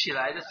天一起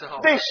来的时候，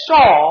 they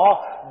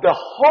saw the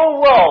whole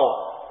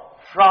world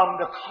from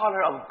the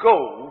color of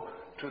gold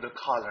to the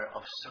color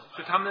of silver.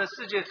 所以他们的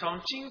世界从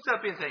金色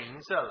变成银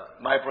色了。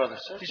 My brothers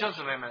and 弟 sisters, 兄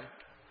姊妹们，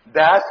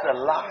 that's the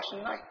last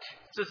night.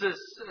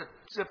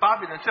 这巴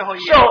比伦最后一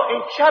So 夜。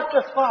 in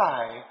chapter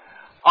 5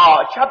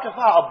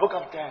 of book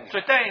of Daniel, 所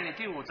以但以理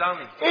第5章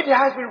里， it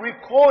has been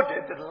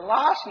recorded the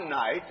last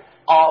night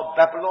of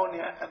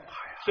Babylonian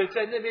Empire. 所以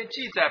在那边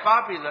记载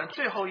巴比伦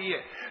最后一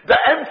夜。 The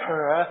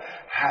emperor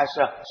has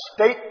a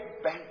state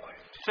banquet.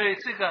 所以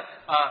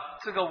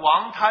这个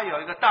王他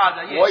有一个大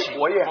的宴席，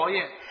国宴国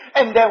宴，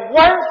 And then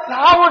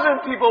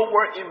 1,000 people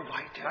were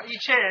invited. 那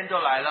1000人都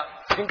来了。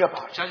 Think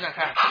about it. 想想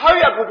看， How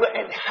you are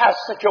going to have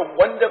such a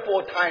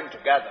wonderful time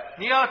together?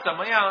 你要怎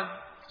么样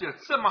有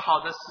这么好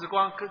的时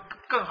光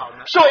更好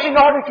呢？ So in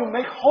order to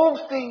make whole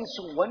things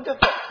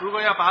wonderful, 如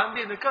果要把它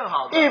变得更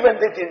好的， even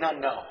they did not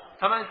know.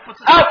 他们不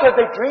知道， After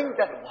they drink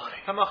that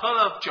wine, 他们喝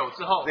了酒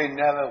之后， they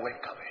never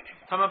wake up anymore.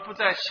 他们不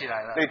再起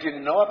来了， They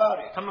didn't know about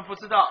it. 他们不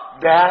知道。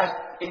 That's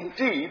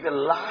indeed the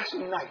last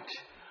night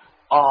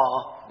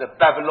of the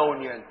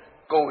Babylonian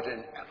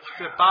golden empire.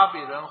 所以巴比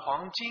伦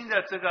黄金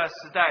的这个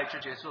时代就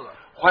结束了。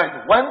 When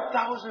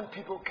 1,000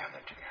 people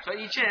gathered together, 所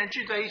以1000人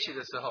聚在一起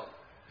的时候，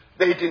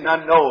 they did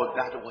not know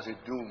that it was a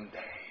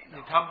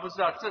doomsday. 他们不知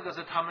道这个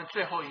是他们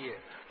最后一夜。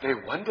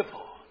 They're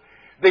wonderful.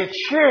 They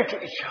cheer to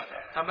each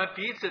other 他们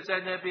彼此在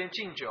那边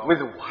敬酒，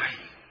 with wine.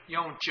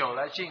 用酒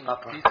来敬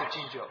彼此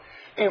敬酒。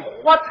 In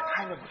what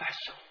kind of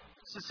vessel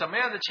是什么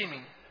样的器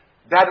皿，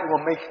 that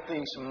will make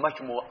things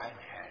much more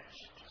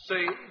enhanced? 所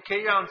以可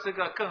以让这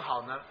个更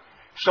好呢？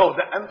 So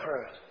the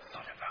emperor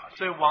thought about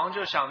所以王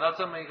就想到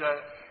这么一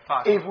个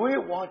法 it. 子： If we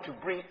want to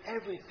bring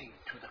everything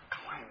to the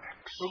climax,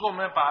 如果我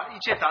们把一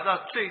切达到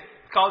最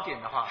高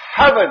点的话，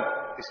 heaven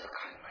is the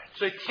climax.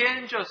 所以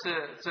天就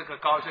是这个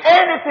高最高。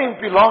 Anything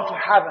belong to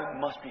heaven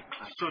must be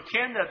climax. 属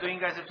天的都应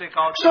该是最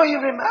高的。 So you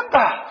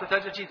remember, 所以他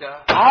就记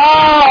得，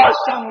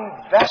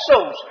 some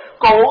vessels,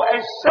 gold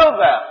and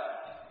silver,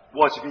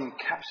 was being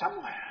kept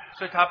somewhere.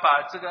 所以他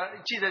把这个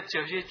记得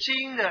有些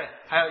金的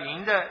还有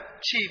银的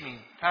器皿，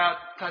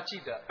他记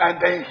得， And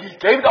then he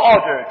gave the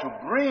order to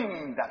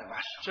bring that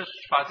vessel. 就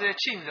把这些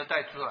器皿都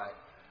带出来。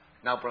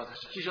 Now, brothers,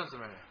 弟兄姊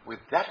妹们，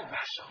 with that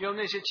vessel, 用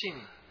那些器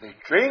皿， they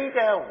drink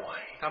their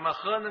wine. 他们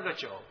喝那个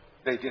酒，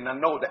 They did not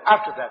know that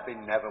after that they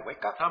never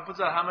wake up. 他们不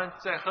知道他们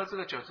在喝这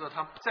个酒之后，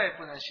他们再也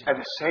不能醒 At 来。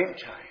 the same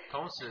time,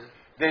 同时，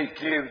 they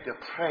give the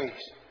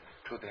praise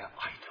to their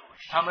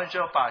idols. 他们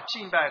就把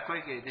敬拜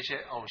归给这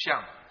些偶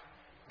像，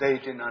 They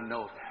did not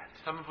know that.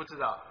 他们不知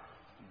道，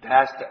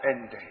 That's the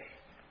end day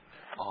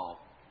of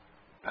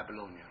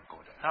Babylonian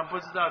golden. 他们不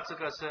知道这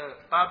个是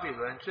巴比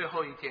伦最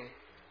后一天。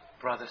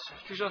 Brothers,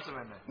 弟兄姊妹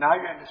们， now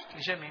you understand.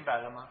 你现在明白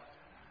了吗？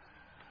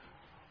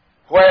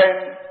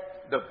 When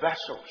the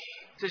vessels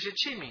这些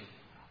器皿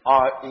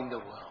are in the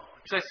world,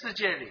 在世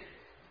界里，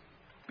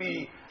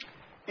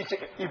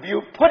 if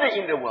you put it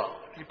in the world,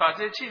 你把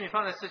这些器皿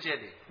放在世界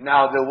里，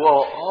 now the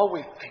world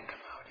always think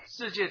about it.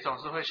 世界总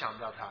是会想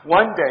到它，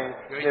 One day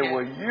有一 they 天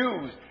will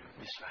use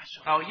this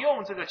vessel. 然后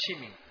用这个器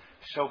皿。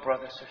 So,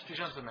 brothers and 弟 sisters,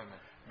 兄姊妹们，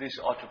 this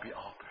ought to be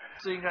our prayer.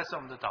 这应该是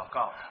我们的祷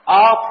告。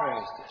 Our prayer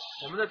is this.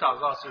 我们的祷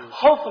告是，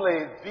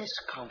 Hopefully, this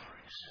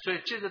conference, 所以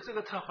借着这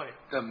个特会，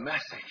 the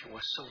message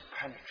was so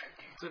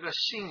penetrating. 这个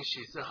信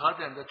息是何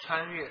等的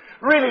穿越，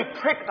 Really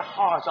prick the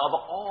hearts of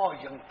all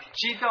young people.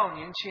 激动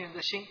年轻人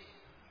的心。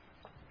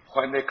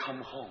 When they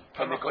come home,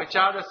 他 when 们 they go 回 home,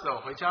 家的时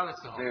候，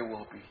 they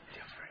will be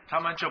different. 他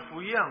们就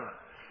不一样了。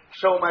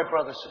 So, my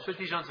brothers and 所以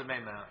弟兄姊妹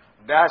们，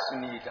 sisters, that's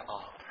need our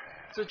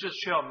prayer. 这就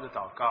需要我们的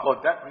祷告。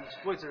 For that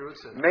reason, 为此如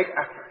此， make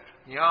effort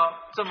你要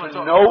这么 to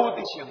做， know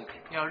these young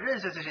people, 你要认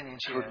识这些年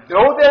轻 to 人，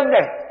 know their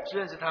names,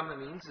 认识他们的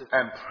名字，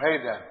 and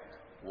pray them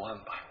one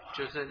by one.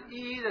 就是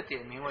一一的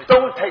点名为他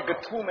们 Don't take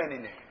too many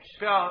names.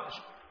 不要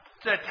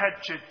再太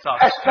去找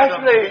太多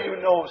名 Especially 字 you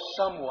know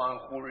someone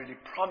who really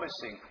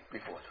promising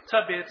before them.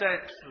 特别在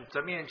主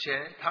的面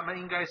前，他们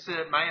应该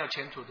是蛮有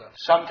前途的。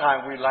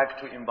 Sometimes we like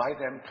to invite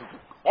them to do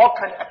all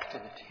kind of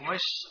activity, 我们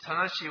常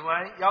常喜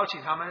欢邀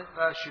请他们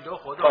许多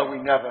活 but 动， we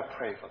never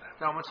pray for them.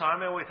 但我们从来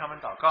没有为他们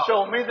祷告。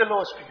 So may the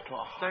Lord speak to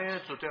our heart. 但愿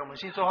主对我们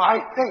心说话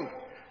I。think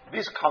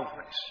this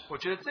conference 我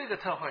觉得这个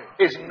特会，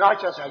 is not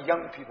just our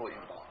young people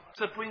involved,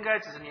 这不应该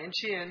只是年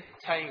轻人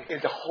参与，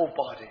 it's the whole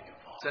body involved.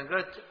 整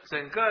个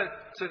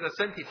这个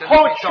身体在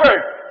Whole 那边动，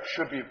 church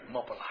should be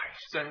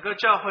mobilized. 整个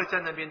教会在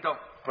那边动。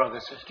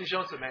 Brothers and sisters, 弟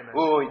兄姊妹们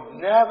we，will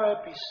never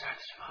be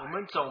我 satisfied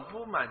们总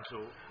不满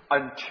足，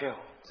 until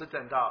只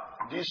等到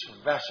these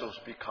vessels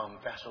become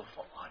vessels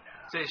for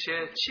honor. 这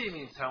些器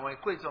皿成为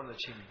贵重的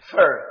器皿。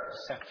 Third,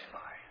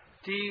 sanctify.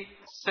 第一，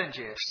圣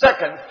洁；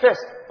 Second, fit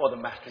for the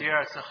master. 第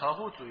二是合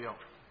乎主用，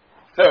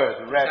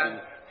 Third,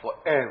 ready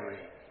for every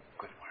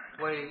good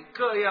work. 为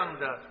各样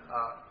的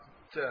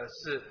这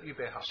事预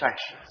备好，善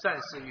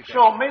事预备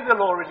好。 So may the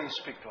Lord really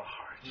speak to our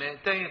hearts.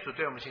 但愿主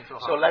对我们心说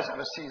话。 So let's have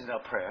a season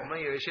of 我 prayer. 们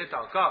有一些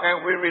祷告，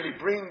 And we really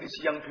bring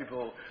these young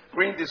people,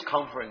 bring this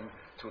conference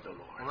to the 我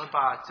Lord. 们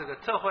把这个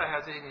特会还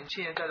有这些年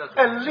轻人带到主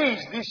At 面前。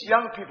 least these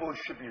young people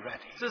should be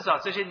ready. 至少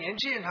这些年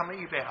轻人他们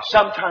预备好。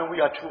 Sometimes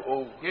we are too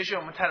old. 也许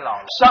我们太老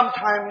了，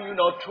 Sometimes,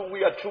 we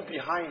are too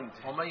behind.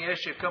 我们也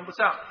许跟不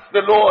上。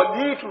 The Lord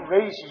needs to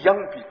raise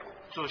young people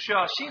主需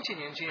要兴起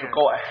年轻 to 人，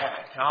 go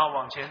ahead, 然后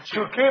往前去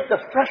to，give the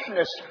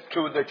freshness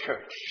to the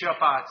church. 需要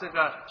把这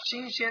个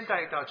新鲜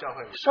带到教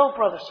会里。 So,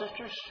 brothers and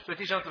sisters, 所以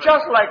弟兄姊妹，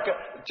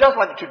 just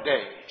like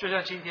today, 就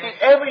像今 in 天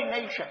every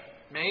nation,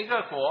 每一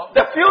个国，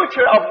 the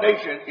future of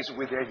nation is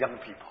with their young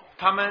people.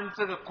 他们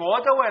这个国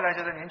的未来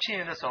就在年轻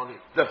人的手里，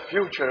 The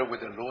future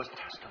with the Lord's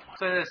testimony.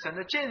 这是神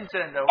的见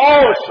证的未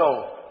来，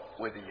 Also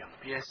with the young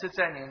people. 也是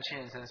在年轻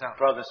人身上。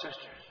 Brothers and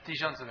sisters, 弟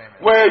兄姊妹们，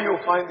 where you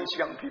find these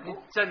young 你 people?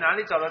 在哪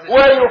里找到这些？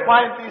 Where you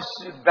find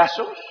these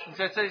vessels? 你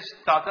在这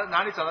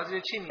哪里找到这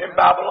些器皿 In 呢？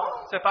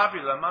 Babylon 在巴比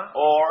伦吗？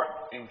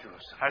 or in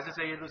Jerusalem? 还是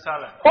在耶路撒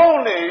冷？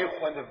 Only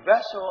when the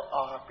vessels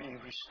are being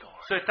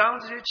restored. 所以当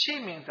这些器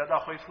皿得到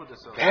恢复的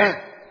时候， Then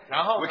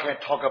然后 we 呢 can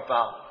talk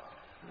about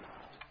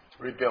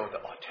rebuild the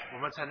altar. 我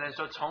们才能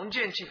说重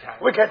建祭坛，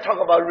 We can talk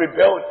about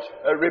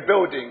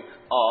rebuilding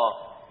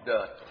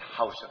the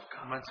house of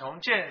我 God. 们重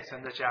建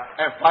神的家，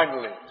 And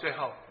finally, 最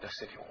后 the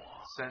city wall.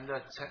 神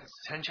的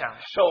城墙。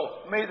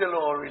 So may the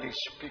Lord really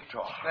speak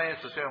to us. 但愿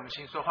主对我们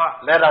心说话，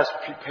 Let us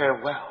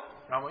prepare well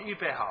让我们预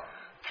备好，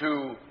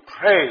 to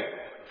pray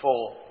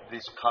for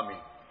this coming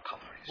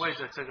conference. 为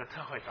着这个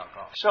特会祷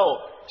告。 So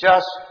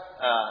just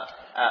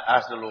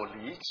as the Lord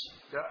leads,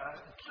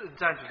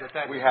 在主的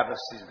带 we 领， have a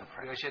season of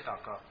有 prayer. 一些祷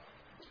告。